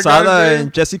had what's that guy's Posada name?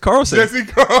 and Jesse Carlson. Jesse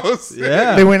Carlson.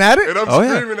 Yeah. They went at it? And I'm Oh,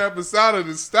 yeah. screaming at Posada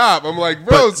to stop. I'm like,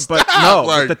 bro, but stop. no,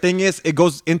 like, but the thing is, it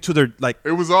goes into their like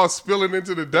it was all spilling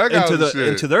into the dugout and shit.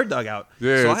 into their dugout.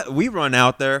 Yeah. So we run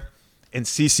out there, and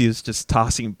CeCe is just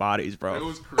tossing bodies, bro. It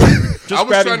was crazy. Just I was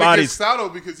grabbing trying bodies. to get Sato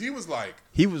because he was like,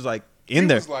 He was like in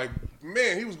there. He was like,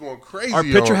 man, he was going crazy. Our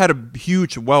pitcher on- had a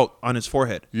huge welt on his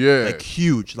forehead. Yeah. like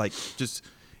huge, like just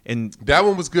and That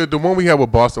one was good. The one we had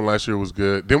with Boston last year was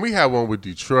good. Then we had one with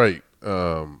Detroit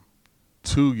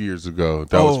 2 years ago.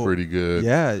 That was pretty good.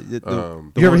 Yeah.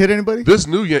 You ever hit anybody? This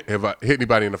new have I hit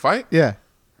anybody in a fight? Yeah.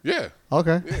 Yeah.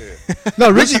 Okay. No,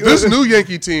 Richie. This new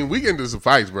Yankee team, we get into some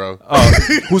fights, bro.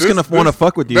 who's gonna want to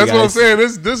fuck with you That's guys? what I'm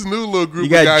saying. This new little group You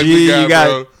got of guys G, we got, you got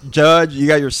bro. Judge, you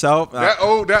got yourself. That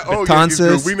old Yankees Betances.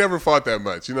 group, we never fought that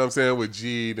much. You know what I'm saying? With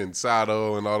G and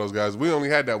Sato and all those guys. We only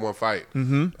had that one fight.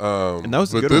 And that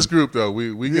was a but good this one. group, though,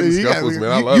 we get in You got- scuffles,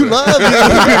 man. I love you it.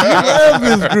 love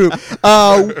this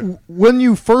group. When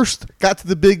you first got to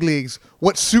the big leagues,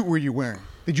 what suit were you wearing?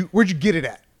 Where'd you get it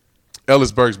at?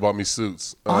 Ellis Burks bought me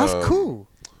suits. Oh, that's cool.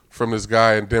 From this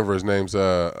guy in Denver. His name's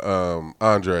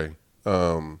Andre.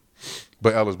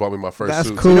 But Ellis bought me my first That's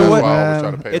suit. cool, so that's why I man. always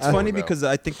try to pay It's for funny it now. because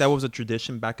I think that was a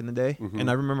tradition back in the day, Mm-hmm.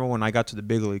 and I remember when I got to the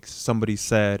big leagues, somebody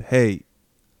said, "Hey,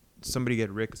 somebody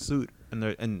get Rick a suit,"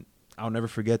 and I'll never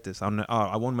forget this. I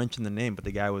won't mention the name, but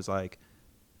the guy was like,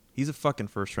 "He's a fucking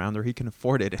first rounder. He can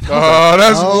afford it." Oh,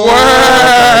 that's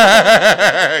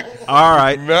whack. All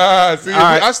right, Nah, see, All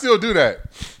right. I still do that.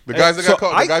 The guys that So got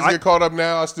caught, the guys that I- get caught up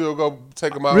now, I still go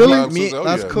take them out. Really? and buy 'em Me, suits. Oh,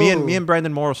 that's yeah. cool. me and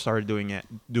Brandon Morrow started doing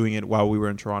it while we were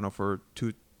in Toronto for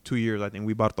two years. I think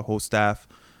we bought the whole staff.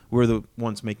 We were the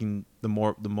ones making the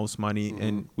most money, Mm-hmm.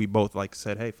 and we both like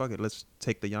said, "Hey, fuck it, let's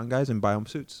take the young guys and buy them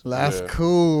suits." That's Yeah.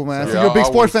 cool, man. So Yeah, you're a big I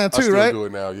sports fan I too, still right? do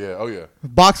it now. Yeah. Oh yeah.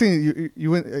 Boxing,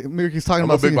 you went. Mirky's talking I'm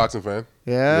a about big seeing- boxing fan.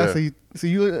 Yeah, Yeah. so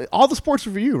you all the sports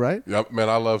are for you, right? Yep, man.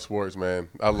 I love sports, man.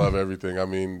 I love everything. I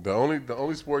mean, the only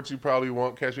sport you probably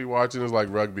won't catch me watching is like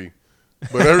rugby,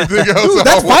 but everything else. Dude,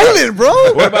 that's I watch. violent, bro.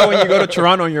 What about when you go to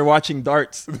Toronto and you're watching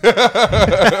darts? Fucking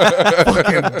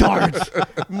darts.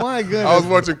 My goodness. I was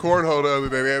watching cornhole the other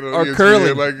day. They had it on Or ESPN,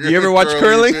 curling. Like, You ever watch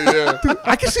curling? and shit, yeah.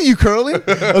 I can see you curling.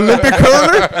 Olympic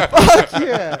curler. Fuck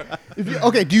yeah.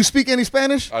 Okay, do you speak any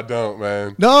Spanish? I don't,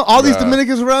 man. No, all these Nah.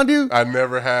 Dominicans around you. I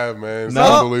never have, man. It's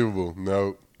No? unbelievable.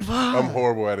 No. I'm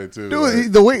horrible at it too. Dude,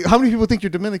 man. the way how many people think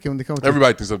you're Dominican when they come to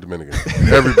Everybody thinks I'm Dominican.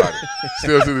 Everybody.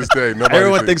 Still to this day. Nobody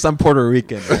Everyone thinks I'm Puerto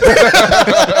Rican.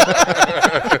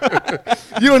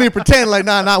 You don't even pretend like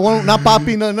not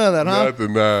papi, none of that, huh?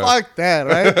 Nothing, nah. Fuck that,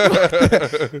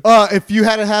 right? If you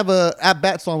had to have a at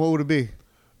bat song, what would it be?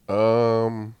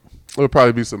 It'll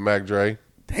probably be some Mac Dre.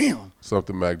 Damn.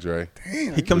 Something Mac Dre.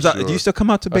 He comes For out. sure. Do you still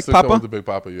come out to I Big still come Papa? with the Big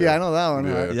Papa, yeah. Yeah, I know that one.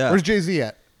 Yeah. Right? Yeah. Where's Jay-Z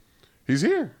at? He's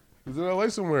here. He's in LA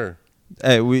somewhere.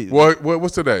 Hey,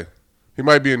 What's today? He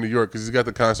might be in New York because he's got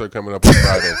the concert coming up on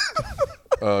Friday.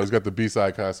 He's got the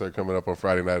B-side concert coming up on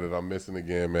Friday night that I'm missing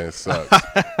again, man. It sucks.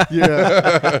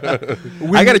 Yeah.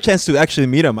 I got a chance to actually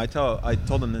meet him. I told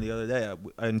him the other day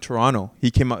in Toronto.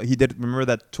 He came out. He did. Remember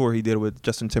that tour he did with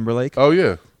Justin Timberlake? Oh,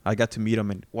 yeah. I got to meet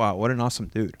him, and wow, what an awesome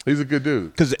dude. He's a good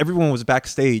dude. Because everyone was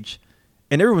backstage,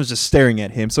 and everyone was just staring at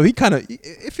him. So he kind of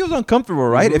it feels uncomfortable,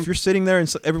 right? If you're sitting there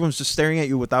and everyone's just staring at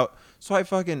you without. So I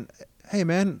fucking, hey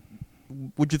man,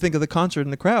 what'd you think of the concert in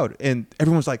the crowd? And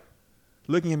everyone's like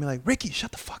looking at me like, Ricky,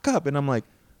 shut the fuck up. And I'm like,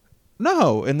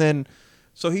 no. And then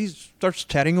so he starts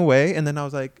chatting away, and then I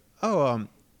was like, oh,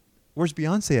 where's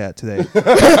Beyonce at today?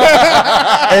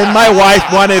 And my wife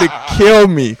wanted to kill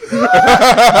me.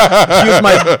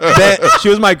 She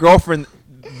was my girlfriend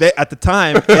at the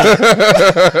time,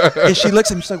 and she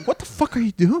looks at me. She's like, "What the fuck are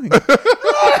you doing?"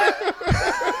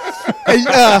 Hey,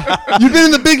 you've been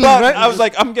in the big league, right? I was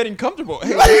like, "I'm getting comfortable."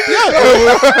 Hey,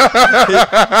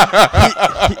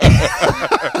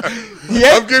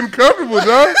 I'm getting comfortable,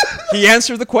 dog. he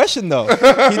answered the question though.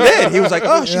 He did. He was like,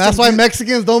 "Oh, she's And that's in why Hu-"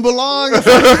 Mexicans don't belong. It's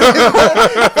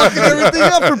like, fucking everything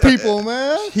up for people,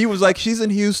 man. He was like, "She's in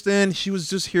Houston. She was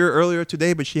just here earlier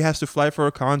today, but she has to fly for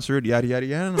a concert." Yada yada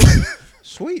yada. And I'm like,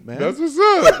 sweet man. That's what's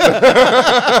up.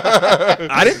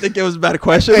 I didn't think it was a bad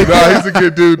question. Nah, he's a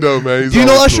good dude, though, man. He's Do you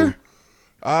know always Usher? cool.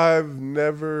 I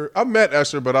met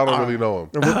Usher, but I don't really know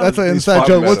him. That's an He's inside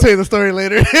fucking joke. We'll meta. tell you the story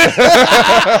later.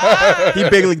 He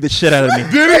big leagued the shit out of me.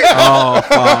 Did he? Oh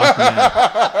fuck,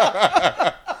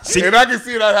 man. See, And I can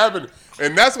see that happen.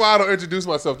 And that's why I don't introduce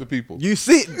myself to people. you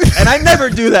see, and I never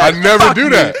do that. I never Fuck do you.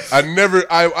 that.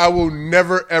 I will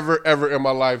never, ever in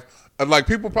my life. Like,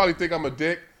 people probably think I'm a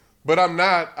dick, but I'm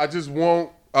not. I just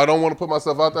won't. I don't want to put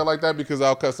myself out there like that because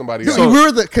I'll cut somebody Dude, out. we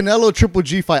were the Canelo Triple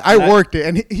G fight. I worked it,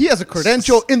 and he has a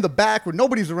credential in the back where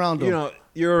nobody's around him. You know,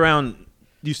 you're around.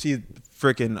 You see,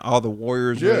 freaking all the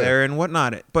Warriors Yeah. are there and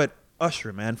whatnot. But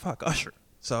Usher, man, fuck Usher.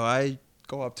 So I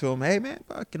go up to him, hey man,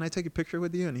 fuck, can I take a picture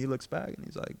with you? And he looks back and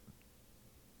he's like,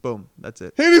 boom, that's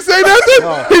it. He didn't say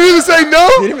nothing? He didn't say no?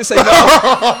 He didn't even say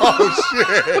no.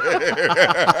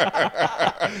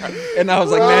 And I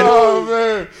was like, man, Oh,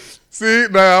 man. See,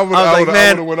 nah, I would like,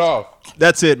 man, have went off.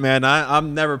 that's it, man.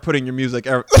 I'm never putting your music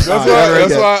ever. That's ever why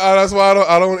again.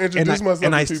 I don't introduce myself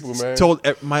and I to people, man. told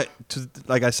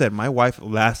like I said, my wife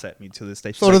laughs at me to this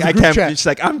day. She's So like, does the I group can't. chat. She's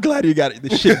like, I'm glad you got it.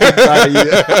 The shit comes out of you.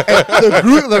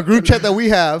 the group chat that we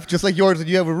have, just like yours that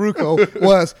you have with Ruko,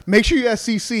 was make sure you ask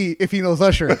CC if he knows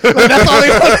Usher. Like, that's all they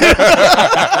wanted.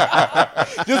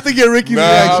 Just to get Ricky's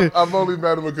reaction. I've only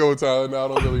met him a couple times, and I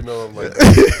don't really know him like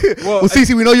that. Well,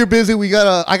 CC, we know you're busy.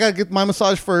 I gotta get my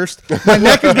massage first. My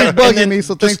neck is big And bugging then me,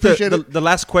 so just thanks, appreciate it. the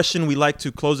last question we like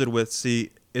to close it with.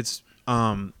 See, it's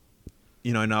and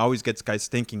it always gets guys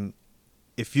thinking.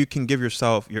 If you can give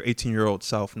yourself, your 18-year-old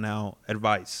self now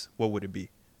advice, what would it be?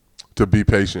 To be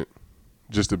patient.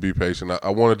 Just to be patient. I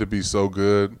wanted to be so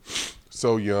good,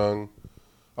 so young.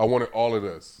 I wanted all of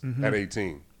this at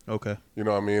 18. Okay. You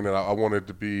know what I mean? And I wanted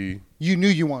to be. You knew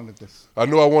you wanted this. I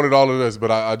knew I wanted all of this, but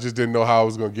I just didn't know how I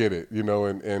was going to get it. You know,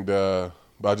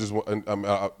 but I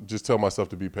just tell myself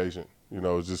to be patient. You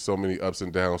know, it's just so many ups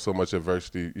and downs, so much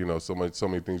adversity. You know, so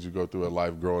many things you go through in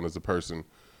life, growing as a person.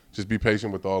 Just be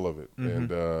patient with all of it,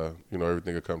 and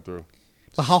everything will come through.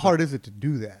 But how hard is it to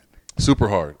do that? Super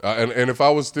hard. And if I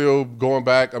was still going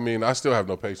back, I mean, I still have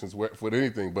no patience with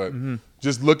anything. But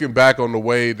just looking back on the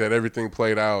way that everything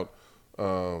played out,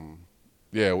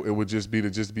 yeah, it would just be to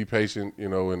just be patient, you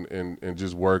know, and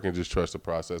just work and just trust the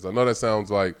process. I know that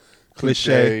sounds like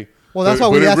cliche. Well, that's why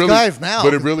we ask guys now.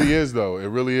 But it really is, though. It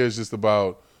really is just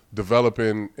about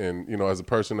developing and, you know, as a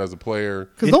person, as a player.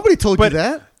 Because nobody told you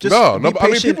that. No, I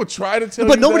mean, people try to tell you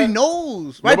but nobody that.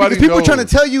 knows, right? Nobody Because people are trying to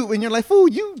knows. tell you, and you're like, "Fool,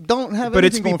 you don't have." But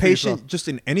it's anything be going for patient yourself." just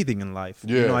in anything in life.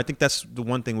 Yeah. You know, I think that's the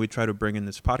one thing we try to bring in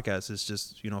this podcast is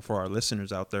just, you know, for our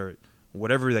listeners out there,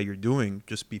 whatever that you're doing,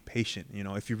 just be patient. You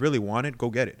know, if you really want it, go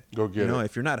get it. Go get You know, it.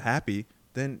 if you're not happy,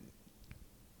 then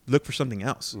look for something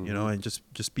else, you know, Mm-hmm. and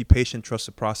just be patient, trust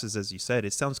the process, as you said.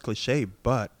 It sounds cliche,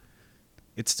 but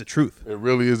it's the truth. It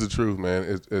really is the truth,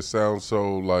 man. It sounds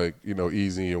so like, you know,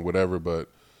 easy and whatever, but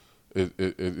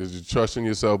it's just trusting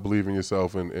yourself, believe in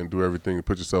yourself, and do everything to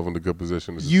put yourself in a good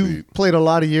position to You succeed. played a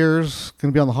lot of years,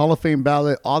 going to be on the Hall of Fame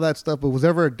ballot, all that stuff. But was there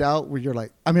ever a doubt where you're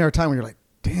like, I mean, a time where you're like,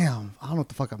 damn, I don't know what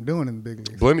the fuck I'm doing in the big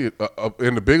leagues. Plenty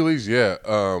in the big leagues, yeah.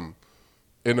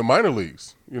 In the minor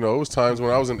leagues, you know, it was times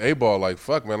when I was in A-ball, like,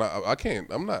 fuck, man, I can't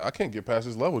get past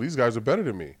this level. These guys are better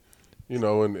than me, you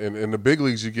know. And in the big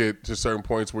leagues, you get to certain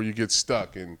points where you get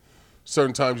stuck, and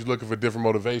certain times you're looking for different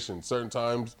motivation. Certain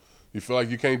times you feel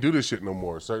like you can't do this shit no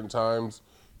more. Certain times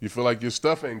you feel like your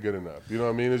stuff ain't good enough. You know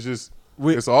what I mean? It's just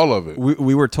it's all of it.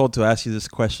 We were told to ask you this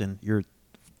question. You're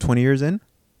 20 years in?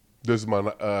 This is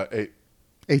my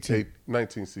 18.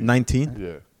 19 season. 19?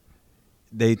 Yeah.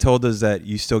 They told us that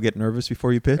you still get nervous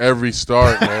before you pitch. Every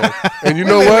start, man. And you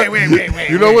know what?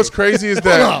 You know what's crazy is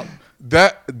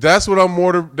that's what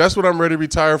I'm ready to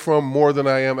retire from more than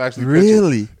I am actually pitching.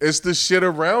 Really? It's the shit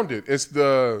around it. It's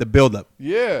the buildup.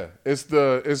 Yeah. It's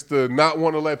the not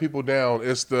want to let people down.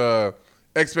 It's the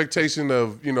expectation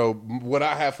of, you know, what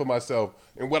I have for myself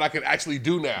and what I can actually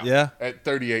do now. Yeah. At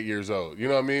 38 years old. You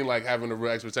know what I mean? Like having a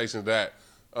real expectation of that.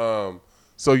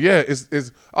 So yeah,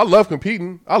 it's I love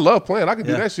competing. I love playing. I can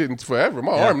do that shit forever.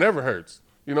 My arm never hurts.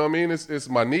 You know what I mean? It's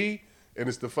my knee and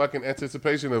it's the fucking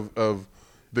anticipation of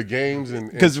the games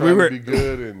and Because trying we were to be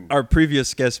good. And our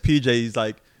previous guest PJ, he's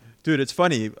like, dude, it's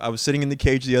funny. I was sitting in the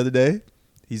cage the other day.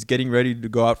 He's getting ready to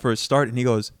go out for a start, and he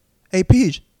goes, "Hey,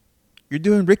 PJ, you're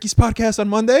doing Ricky's podcast on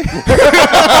Monday?" that's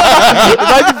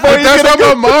how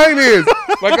my mind is.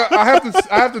 Like I have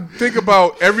to think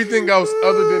about everything else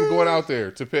other than going out there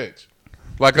to pitch.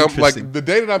 Like I'm like the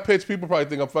day that I pitch, people probably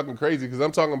think I'm fucking crazy because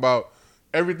I'm talking about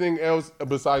everything else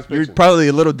besides pitching. You're probably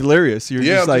a little delirious. You're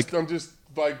just like, I'm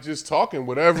just talking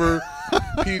whatever.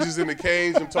 Peach is in the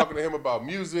cage. I'm talking to him about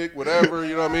music, whatever.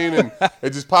 You know what I mean? And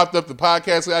it just popped up the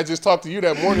podcast. I just talked to you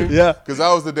that morning. Yeah. Because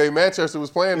I was the day Manchester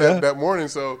was playing that morning.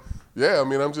 So yeah, I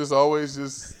mean, I'm just always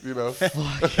just, you know.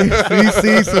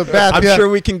 I'm sure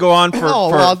we can go on for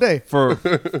all day. For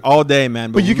all day,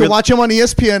 man. But you can watch him on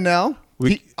ESPN now.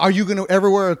 Are you going to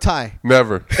ever wear a tie?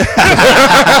 Never.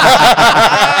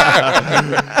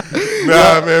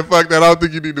 Nah, man, fuck that. I don't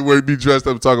think you need to be dressed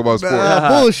up to talk about sports.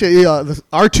 Bullshit. Yeah, the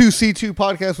R2C2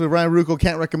 podcast with Ryan Rucco.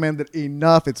 Can't recommend it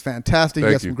enough. It's fantastic.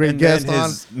 He has some great guests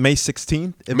on. May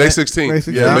 16th. May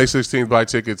 16th. Yeah, Yeah. May 16th. Buy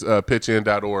tickets.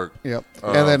 Pitchin.org. Yep.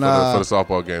 And then for the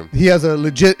softball game. He has a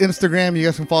legit Instagram. You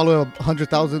guys can follow it.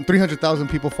 300,000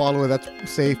 people follow it. That's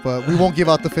safe, but we won't give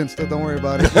out the Finsta. Don't worry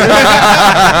about it.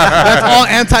 That's all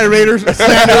anti-Raiders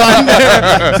slander on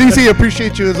there. CC,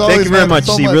 appreciate you as always. Thank you very man. much.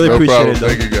 So C. much. Really No appreciate problem. it. Though.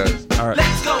 Thank you, guys.